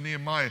 chapters of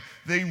Nehemiah.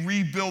 They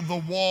rebuild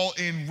the wall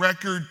in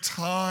record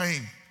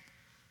time.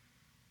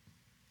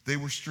 They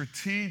were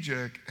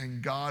strategic,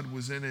 and God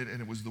was in it,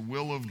 and it was the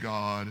will of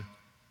God.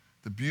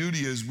 The beauty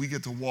is we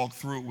get to walk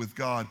through it with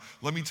God.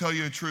 Let me tell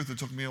you a truth that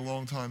took me a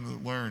long time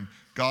to learn.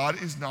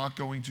 God is not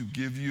going to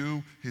give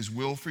you His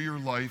will for your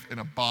life in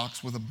a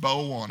box with a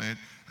bow on it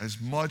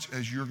as much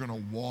as you're going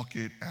to walk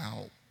it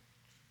out.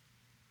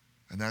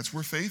 And that's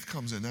where faith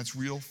comes in. That's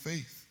real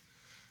faith.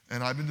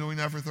 And I've been doing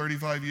that for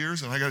 35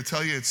 years, and I got to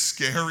tell you, it's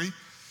scary.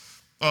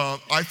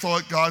 I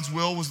thought God's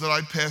will was that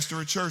I'd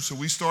pastor a church. So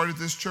we started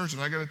this church,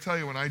 and I got to tell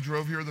you, when I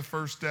drove here the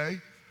first day,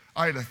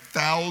 I had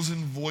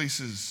 1,000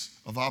 voices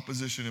of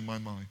opposition in my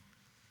mind.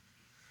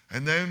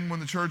 And then when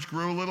the church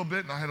grew a little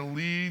bit and I had to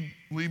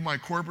leave my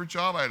corporate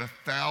job, I had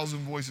 1,000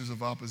 voices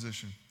of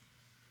opposition.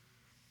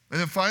 And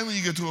then finally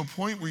you get to a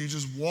point where you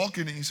just walk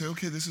in and you say,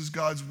 okay, this is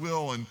God's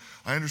will. And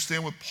I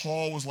understand what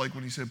Paul was like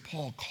when he said,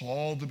 Paul,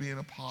 called to be an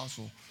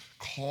apostle,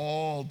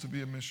 called to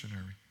be a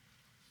missionary.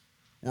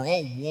 We're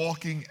all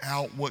walking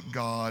out what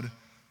God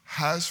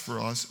has for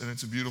us, and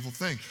it's a beautiful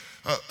thing.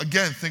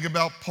 Again, think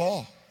about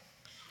Paul.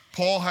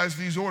 Paul has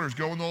these orders,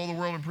 go into all the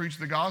world and preach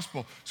the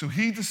gospel. So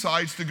he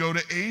decides to go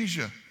to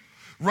Asia.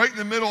 Right in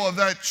the middle of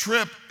that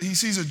trip, he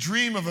sees a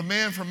dream of a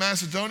man from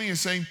Macedonia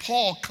saying,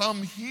 Paul,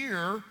 come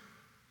here.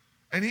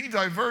 And he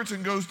diverts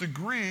and goes to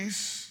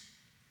Greece,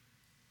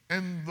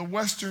 and the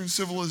Western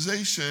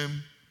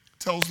civilization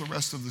tells the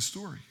rest of the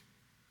story.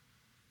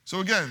 So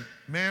again,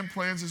 man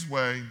plans his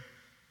way,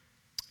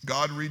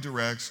 God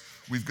redirects.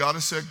 We've got to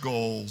set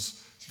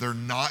goals. They're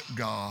not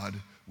God.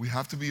 We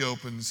have to be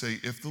open and say,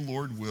 if the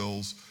Lord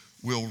wills,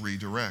 we'll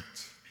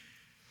redirect.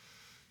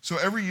 So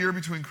every year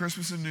between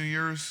Christmas and New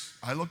Year's,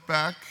 I look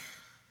back,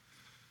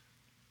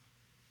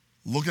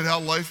 look at how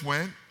life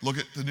went, look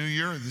at the new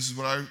year. This is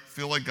what I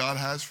feel like God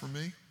has for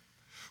me.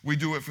 We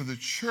do it for the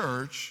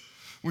church,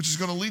 which is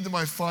going to lead to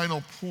my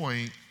final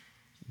point.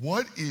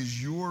 What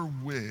is your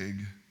wig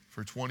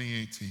for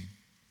 2018?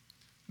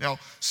 Now,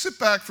 sit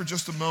back for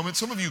just a moment.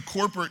 Some of you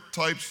corporate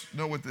types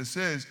know what this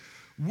is.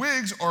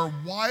 Wigs are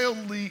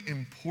wildly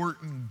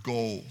important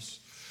goals.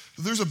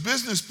 There's a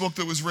business book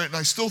that was written,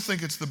 I still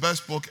think it's the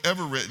best book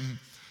ever written,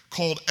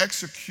 called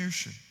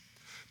Execution.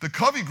 The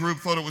Covey Group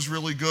thought it was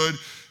really good.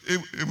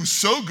 It was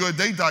so good,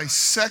 they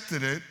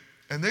dissected it,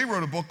 and they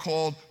wrote a book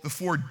called The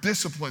 4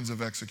 Disciplines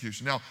of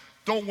Execution. Now,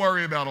 don't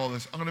worry about all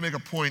this. I'm going to make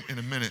a point in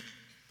a minute.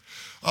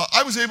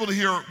 I was able to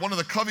hear one of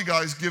the Covey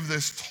guys give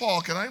this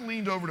talk, and I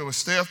leaned over to a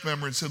staff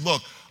member and said,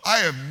 look, I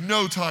have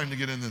no time to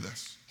get into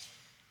this.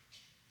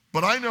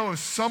 But I know if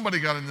somebody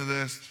got into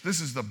this,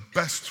 this is the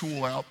best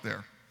tool out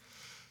there.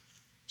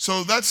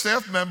 So that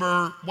staff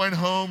member went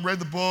home, read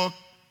the book,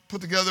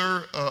 put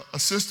together a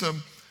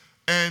system,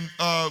 and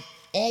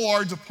all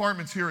our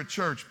departments here at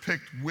church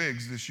picked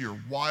WIGs this year,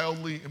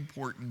 wildly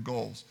important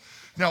goals.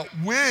 Now,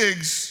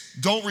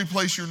 WIGs don't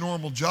replace your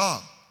normal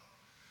job.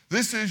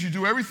 This is you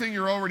do everything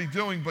you're already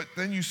doing, but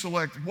then you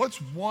select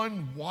what's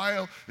one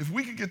wild, if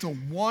we could get to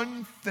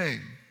one thing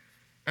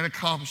and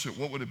accomplish it,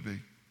 what would it be?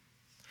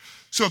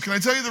 So can I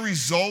tell you the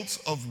results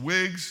of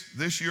WIGs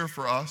this year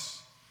for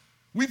us?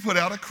 We put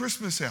out a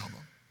Christmas album.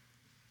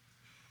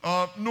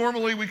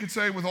 Normally we could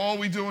say with all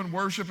we do in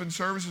worship and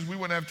services, we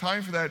wouldn't have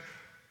time for that.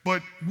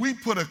 But we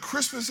put a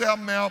Christmas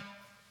album out,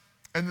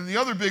 and then the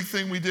other big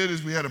thing we did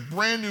is we had a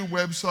brand new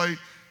website,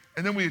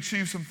 and then we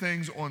achieved some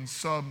things on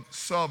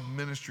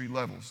sub-ministry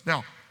levels.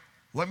 Now,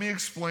 let me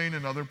explain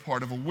another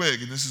part of a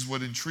WIG, and this is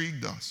what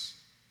intrigued us.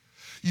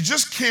 You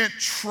just can't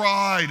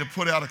try to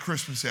put out a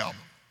Christmas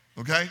album,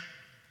 okay?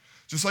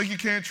 Just like you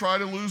can't try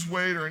to lose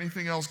weight or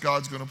anything else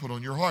God's going to put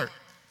on your heart.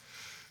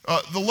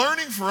 The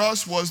learning for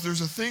us was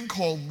there's a thing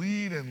called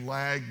lead and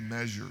lag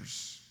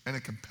measures and a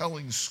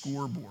compelling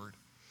scoreboard.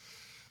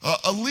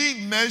 A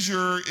lead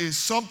measure is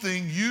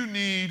something you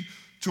need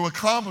to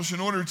accomplish in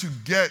order to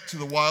get to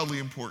the wildly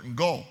important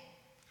goal.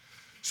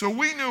 So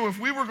we knew if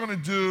we were going to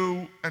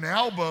do an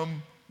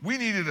album, we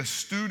needed a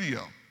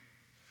studio.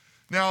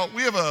 Now,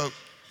 we have a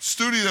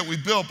studio that we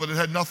built, but it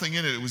had nothing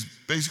in it. It was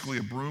basically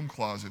a broom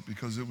closet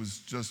because it was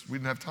just, we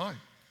didn't have time.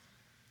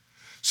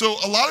 So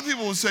a lot of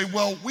people would say,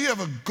 well, we have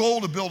a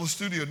goal to build a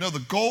studio. No, the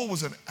goal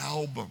was an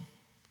album.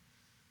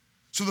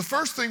 So the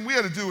first thing we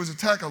had to do was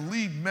attack a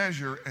lead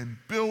measure and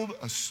build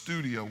a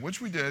studio,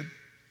 which we did.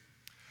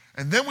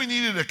 And then we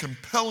needed a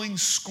compelling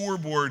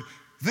scoreboard.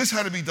 This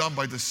had to be done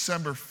by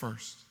December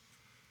 1st.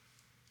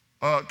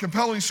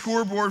 Compelling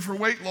scoreboard for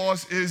weight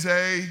loss is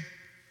a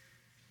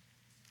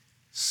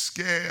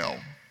scale.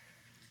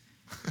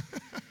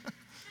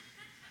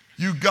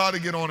 You got to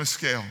get on a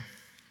scale.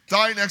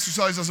 Diet and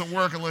exercise doesn't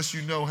work unless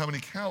you know how many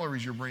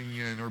calories you're bringing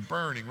in or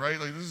burning, right?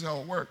 Like this is how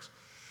it works.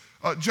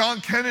 John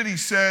Kennedy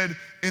said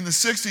in the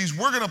 60s,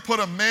 we're going to put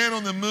a man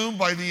on the moon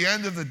by the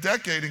end of the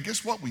decade. And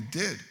guess what? We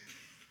did.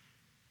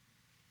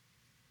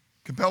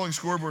 Compelling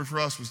scoreboard for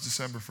us was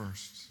December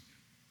 1st.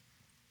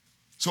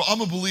 So I'm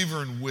a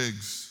believer in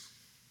WIGs.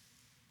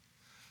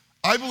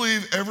 I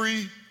believe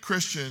every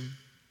Christian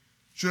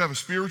should have a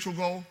spiritual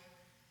goal.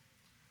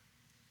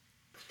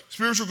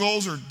 Spiritual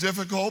goals are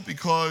difficult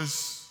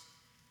because,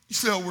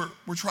 you know,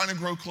 we're trying to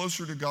grow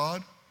closer to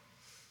God.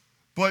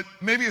 But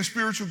maybe a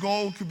spiritual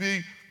goal could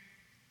be,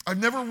 I've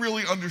never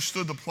really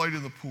understood the plight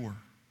of the poor.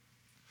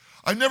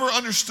 I've never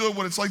understood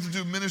what it's like to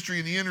do ministry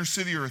in the inner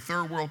city or a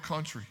third world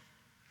country.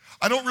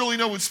 I don't really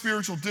know what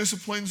spiritual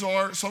disciplines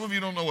are. Some of you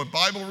don't know what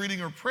Bible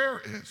reading or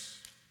prayer is.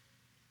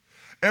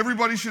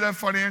 Everybody should have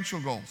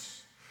financial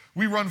goals.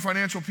 We run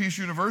Financial Peace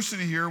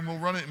University here, and we'll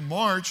run it in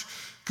March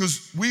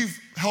because we've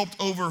helped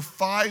over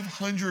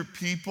 500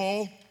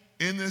 people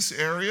in this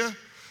area.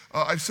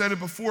 I've said it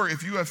before,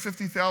 if you have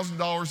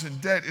 $50,000 in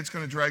debt, it's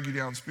going to drag you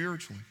down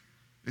spiritually.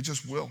 It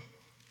just will.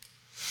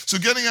 So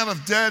getting out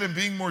of debt and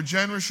being more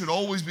generous should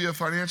always be a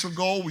financial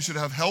goal. We should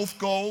have health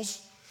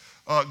goals,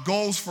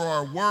 goals for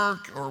our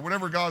work, or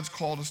whatever God's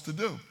called us to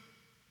do.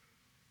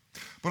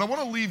 But I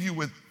want to leave you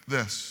with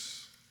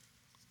this.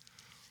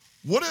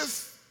 What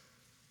if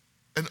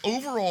an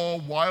overall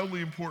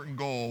wildly important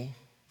goal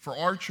for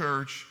our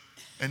church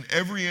and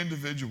every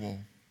individual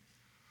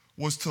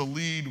was to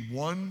lead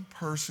one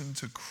person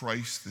to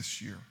Christ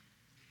this year?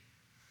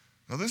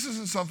 Now, this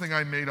isn't something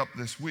I made up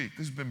this week.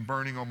 This has been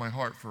burning on my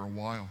heart for a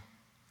while.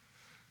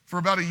 For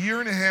about a year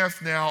and a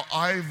half now,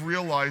 I've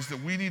realized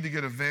that we need to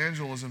get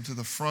evangelism to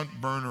the front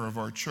burner of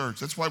our church.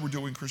 That's why we're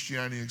doing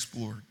Christianity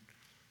Explored.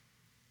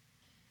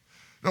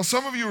 Now,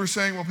 some of you are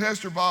saying, well,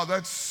 Pastor Bob,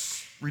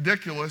 that's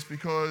ridiculous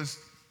because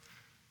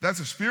that's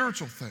a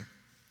spiritual thing.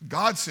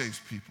 God saves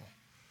people.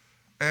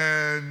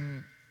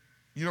 And,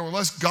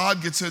 unless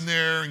God gets in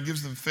there and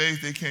gives them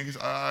faith, they can't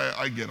get,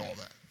 I get all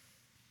that.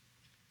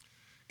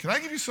 Can I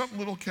give you something a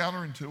little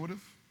counterintuitive?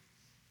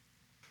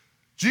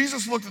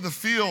 Jesus looked at the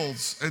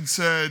fields and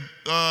said,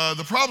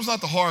 the problem's not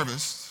the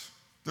harvest.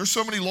 There's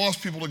so many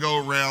lost people to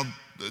go around.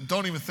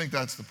 Don't even think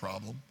that's the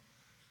problem.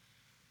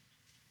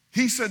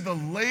 He said the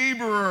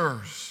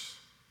laborers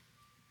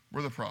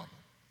were the problem.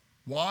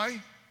 Why?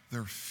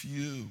 They're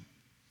few.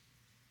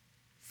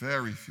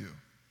 Very few.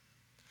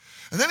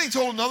 And then he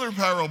told another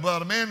parable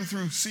about a man who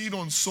threw seed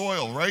on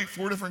soil, right?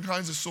 4 different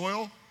kinds of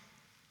soil.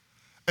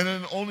 And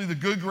then only the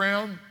good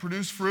ground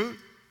produced fruit.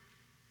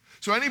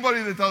 So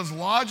anybody that does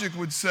logic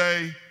would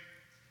say,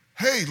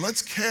 hey,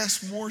 let's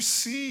cast more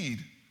seed.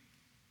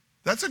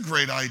 That's a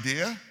great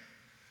idea.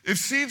 If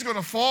seed's going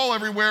to fall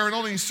everywhere and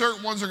only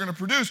certain ones are going to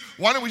produce,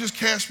 why don't we just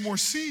cast more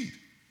seed?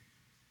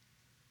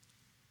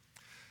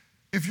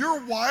 If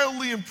your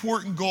wildly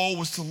important goal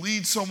was to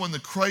lead someone to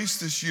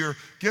Christ this year,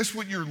 guess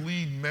what your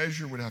lead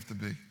measure would have to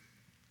be?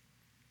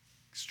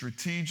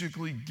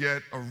 Strategically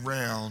get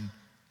around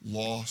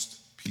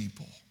lost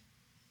people.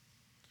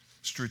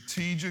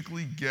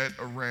 Strategically get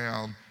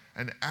around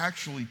and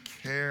actually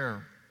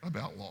care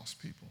about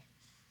lost people.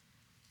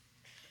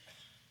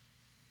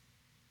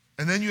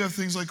 And then you have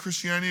things like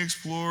Christianity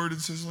Explored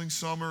and Sizzling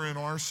Summer and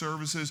our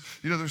services.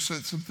 There's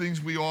some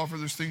things we offer.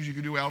 There's things you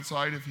can do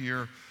outside of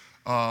here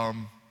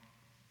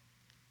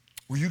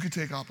where you could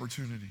take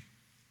opportunity.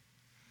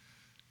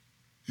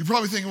 You're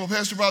probably thinking, well,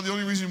 Pastor Bob, the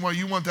only reason why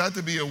you want that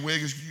to be a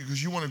wig is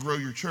because you want to grow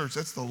your church.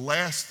 That's the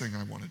last thing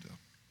I want to do.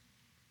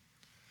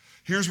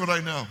 Here's what I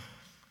know.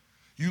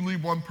 You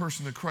lead one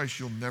person to Christ,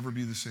 you'll never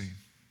be the same.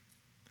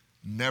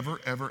 Never,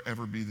 ever,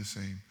 ever be the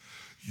same.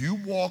 You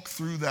walk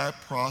through that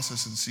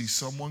process and see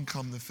someone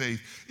come to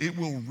faith, it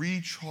will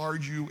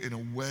recharge you in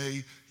a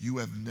way you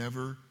have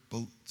never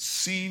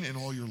seen in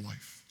all your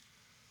life.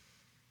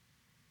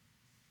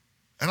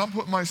 And I'm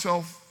putting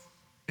myself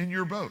in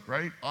your boat,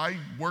 right? I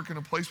work in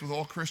a place with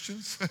all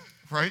Christians,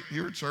 right?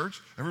 You're a church.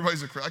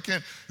 Everybody's a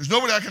Christian. There's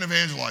nobody I can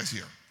evangelize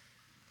here.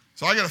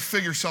 So I got to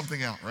figure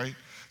something out, right?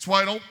 That's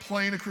why I don't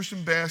play in a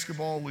Christian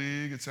basketball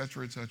league, et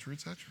cetera, et cetera,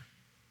 et cetera.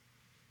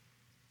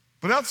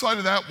 But outside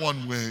of that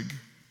one wig,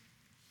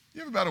 you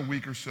have about a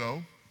week or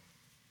so,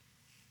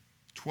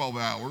 12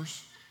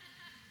 hours,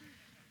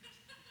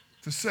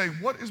 to say,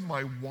 what is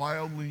my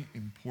wildly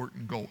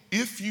important goal?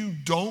 If you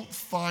don't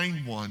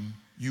find one,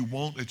 you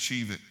won't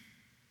achieve it.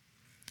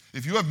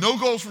 If you have no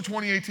goals for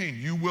 2018,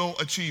 you will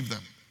achieve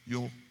them.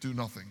 You'll do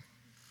nothing.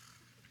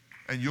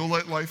 And you'll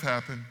let life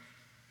happen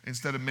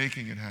instead of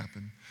making it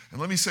happen. And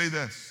let me say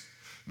this,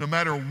 no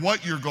matter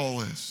what your goal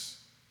is,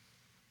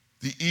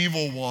 the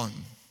evil one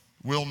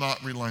will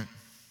not relent.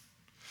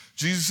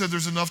 Jesus said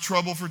there's enough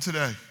trouble for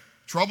today.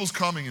 Trouble's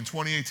coming in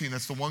 2018.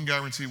 That's the one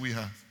guarantee we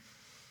have,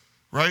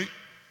 right?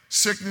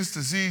 Sickness,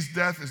 disease,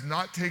 death is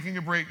not taking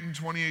a break in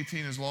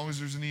 2018 as long as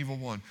there's an evil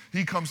one.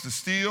 He comes to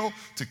steal,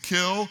 to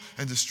kill,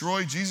 and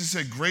destroy. Jesus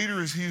said,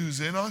 greater is he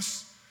who's in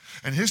us.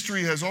 And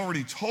history has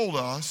already told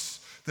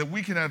us that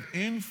we can have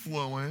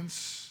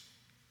influence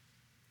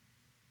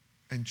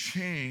and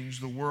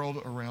change the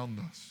world around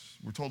us.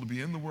 We're told to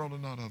be in the world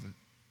and not of it.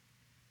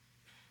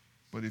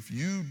 But if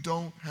you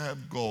don't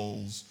have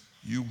goals,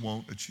 you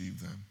won't achieve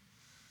them.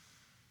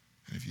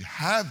 And if you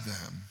have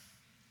them,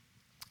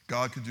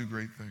 God can do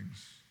great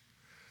things.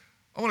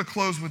 I want to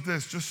close with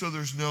this, just so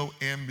there's no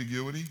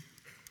ambiguity.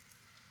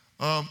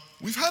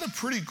 We've had a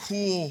pretty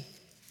cool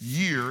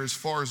year as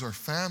far as our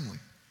family.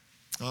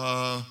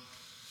 My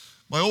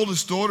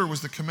oldest daughter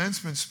was the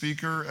commencement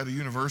speaker at a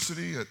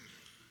university at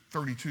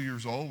 32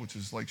 years old, which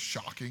is like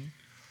shocking.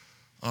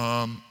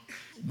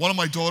 One of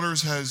my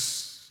daughters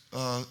has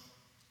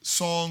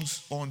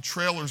songs on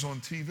trailers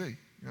on TV.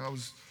 I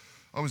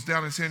was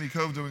down in Sandy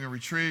Cove doing a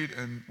retreat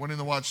and went in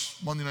to watch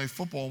Monday Night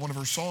Football. One of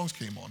her songs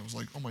came on. It was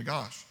like, oh my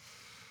gosh.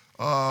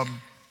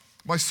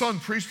 My son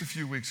preached a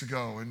few weeks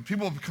ago, and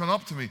people have come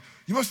up to me,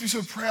 you must be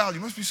so proud,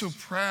 you must be so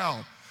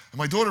proud. And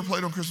my daughter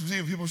played on Christmas Eve,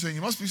 and people were saying,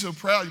 you must be so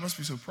proud, you must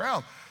be so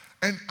proud.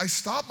 And I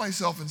stopped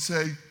myself and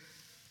say,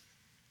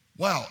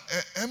 wow,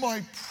 am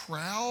I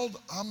proud?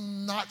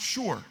 I'm not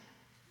sure.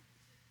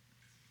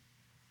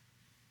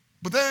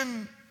 But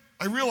then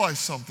I realized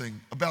something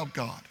about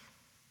God.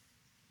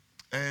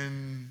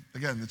 And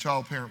again, the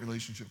child-parent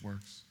relationship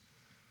works.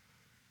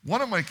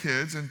 One of my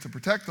kids, and to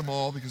protect them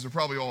all, because they're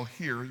probably all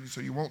here,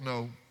 so you won't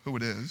know who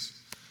it is,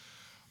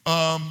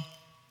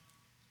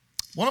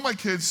 one of my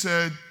kids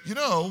said,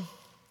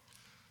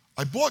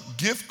 I bought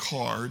gift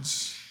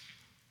cards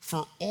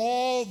for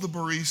all the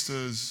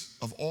baristas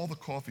of all the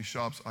coffee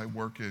shops I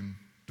work in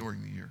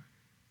during the year.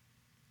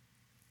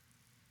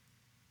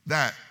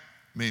 That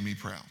made me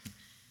proud.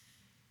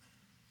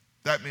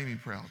 That made me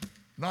proud.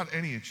 Not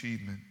any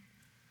achievement.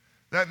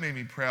 That made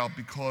me proud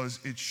because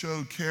it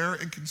showed care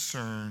and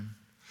concern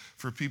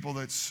for people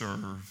that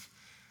serve,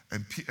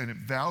 and it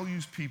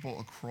values people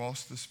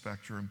across the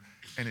spectrum,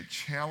 and it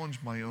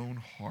challenged my own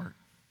heart.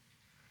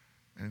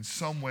 And in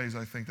some ways,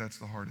 I think that's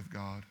the heart of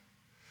God.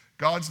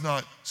 God's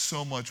not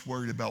so much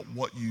worried about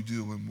what you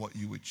do and what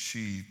you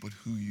achieve, but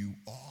who you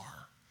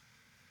are.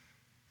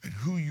 And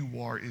who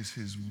you are is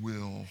his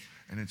will,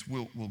 and its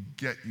will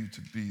get you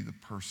to be the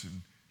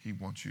person he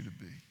wants you to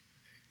be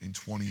in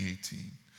 2018.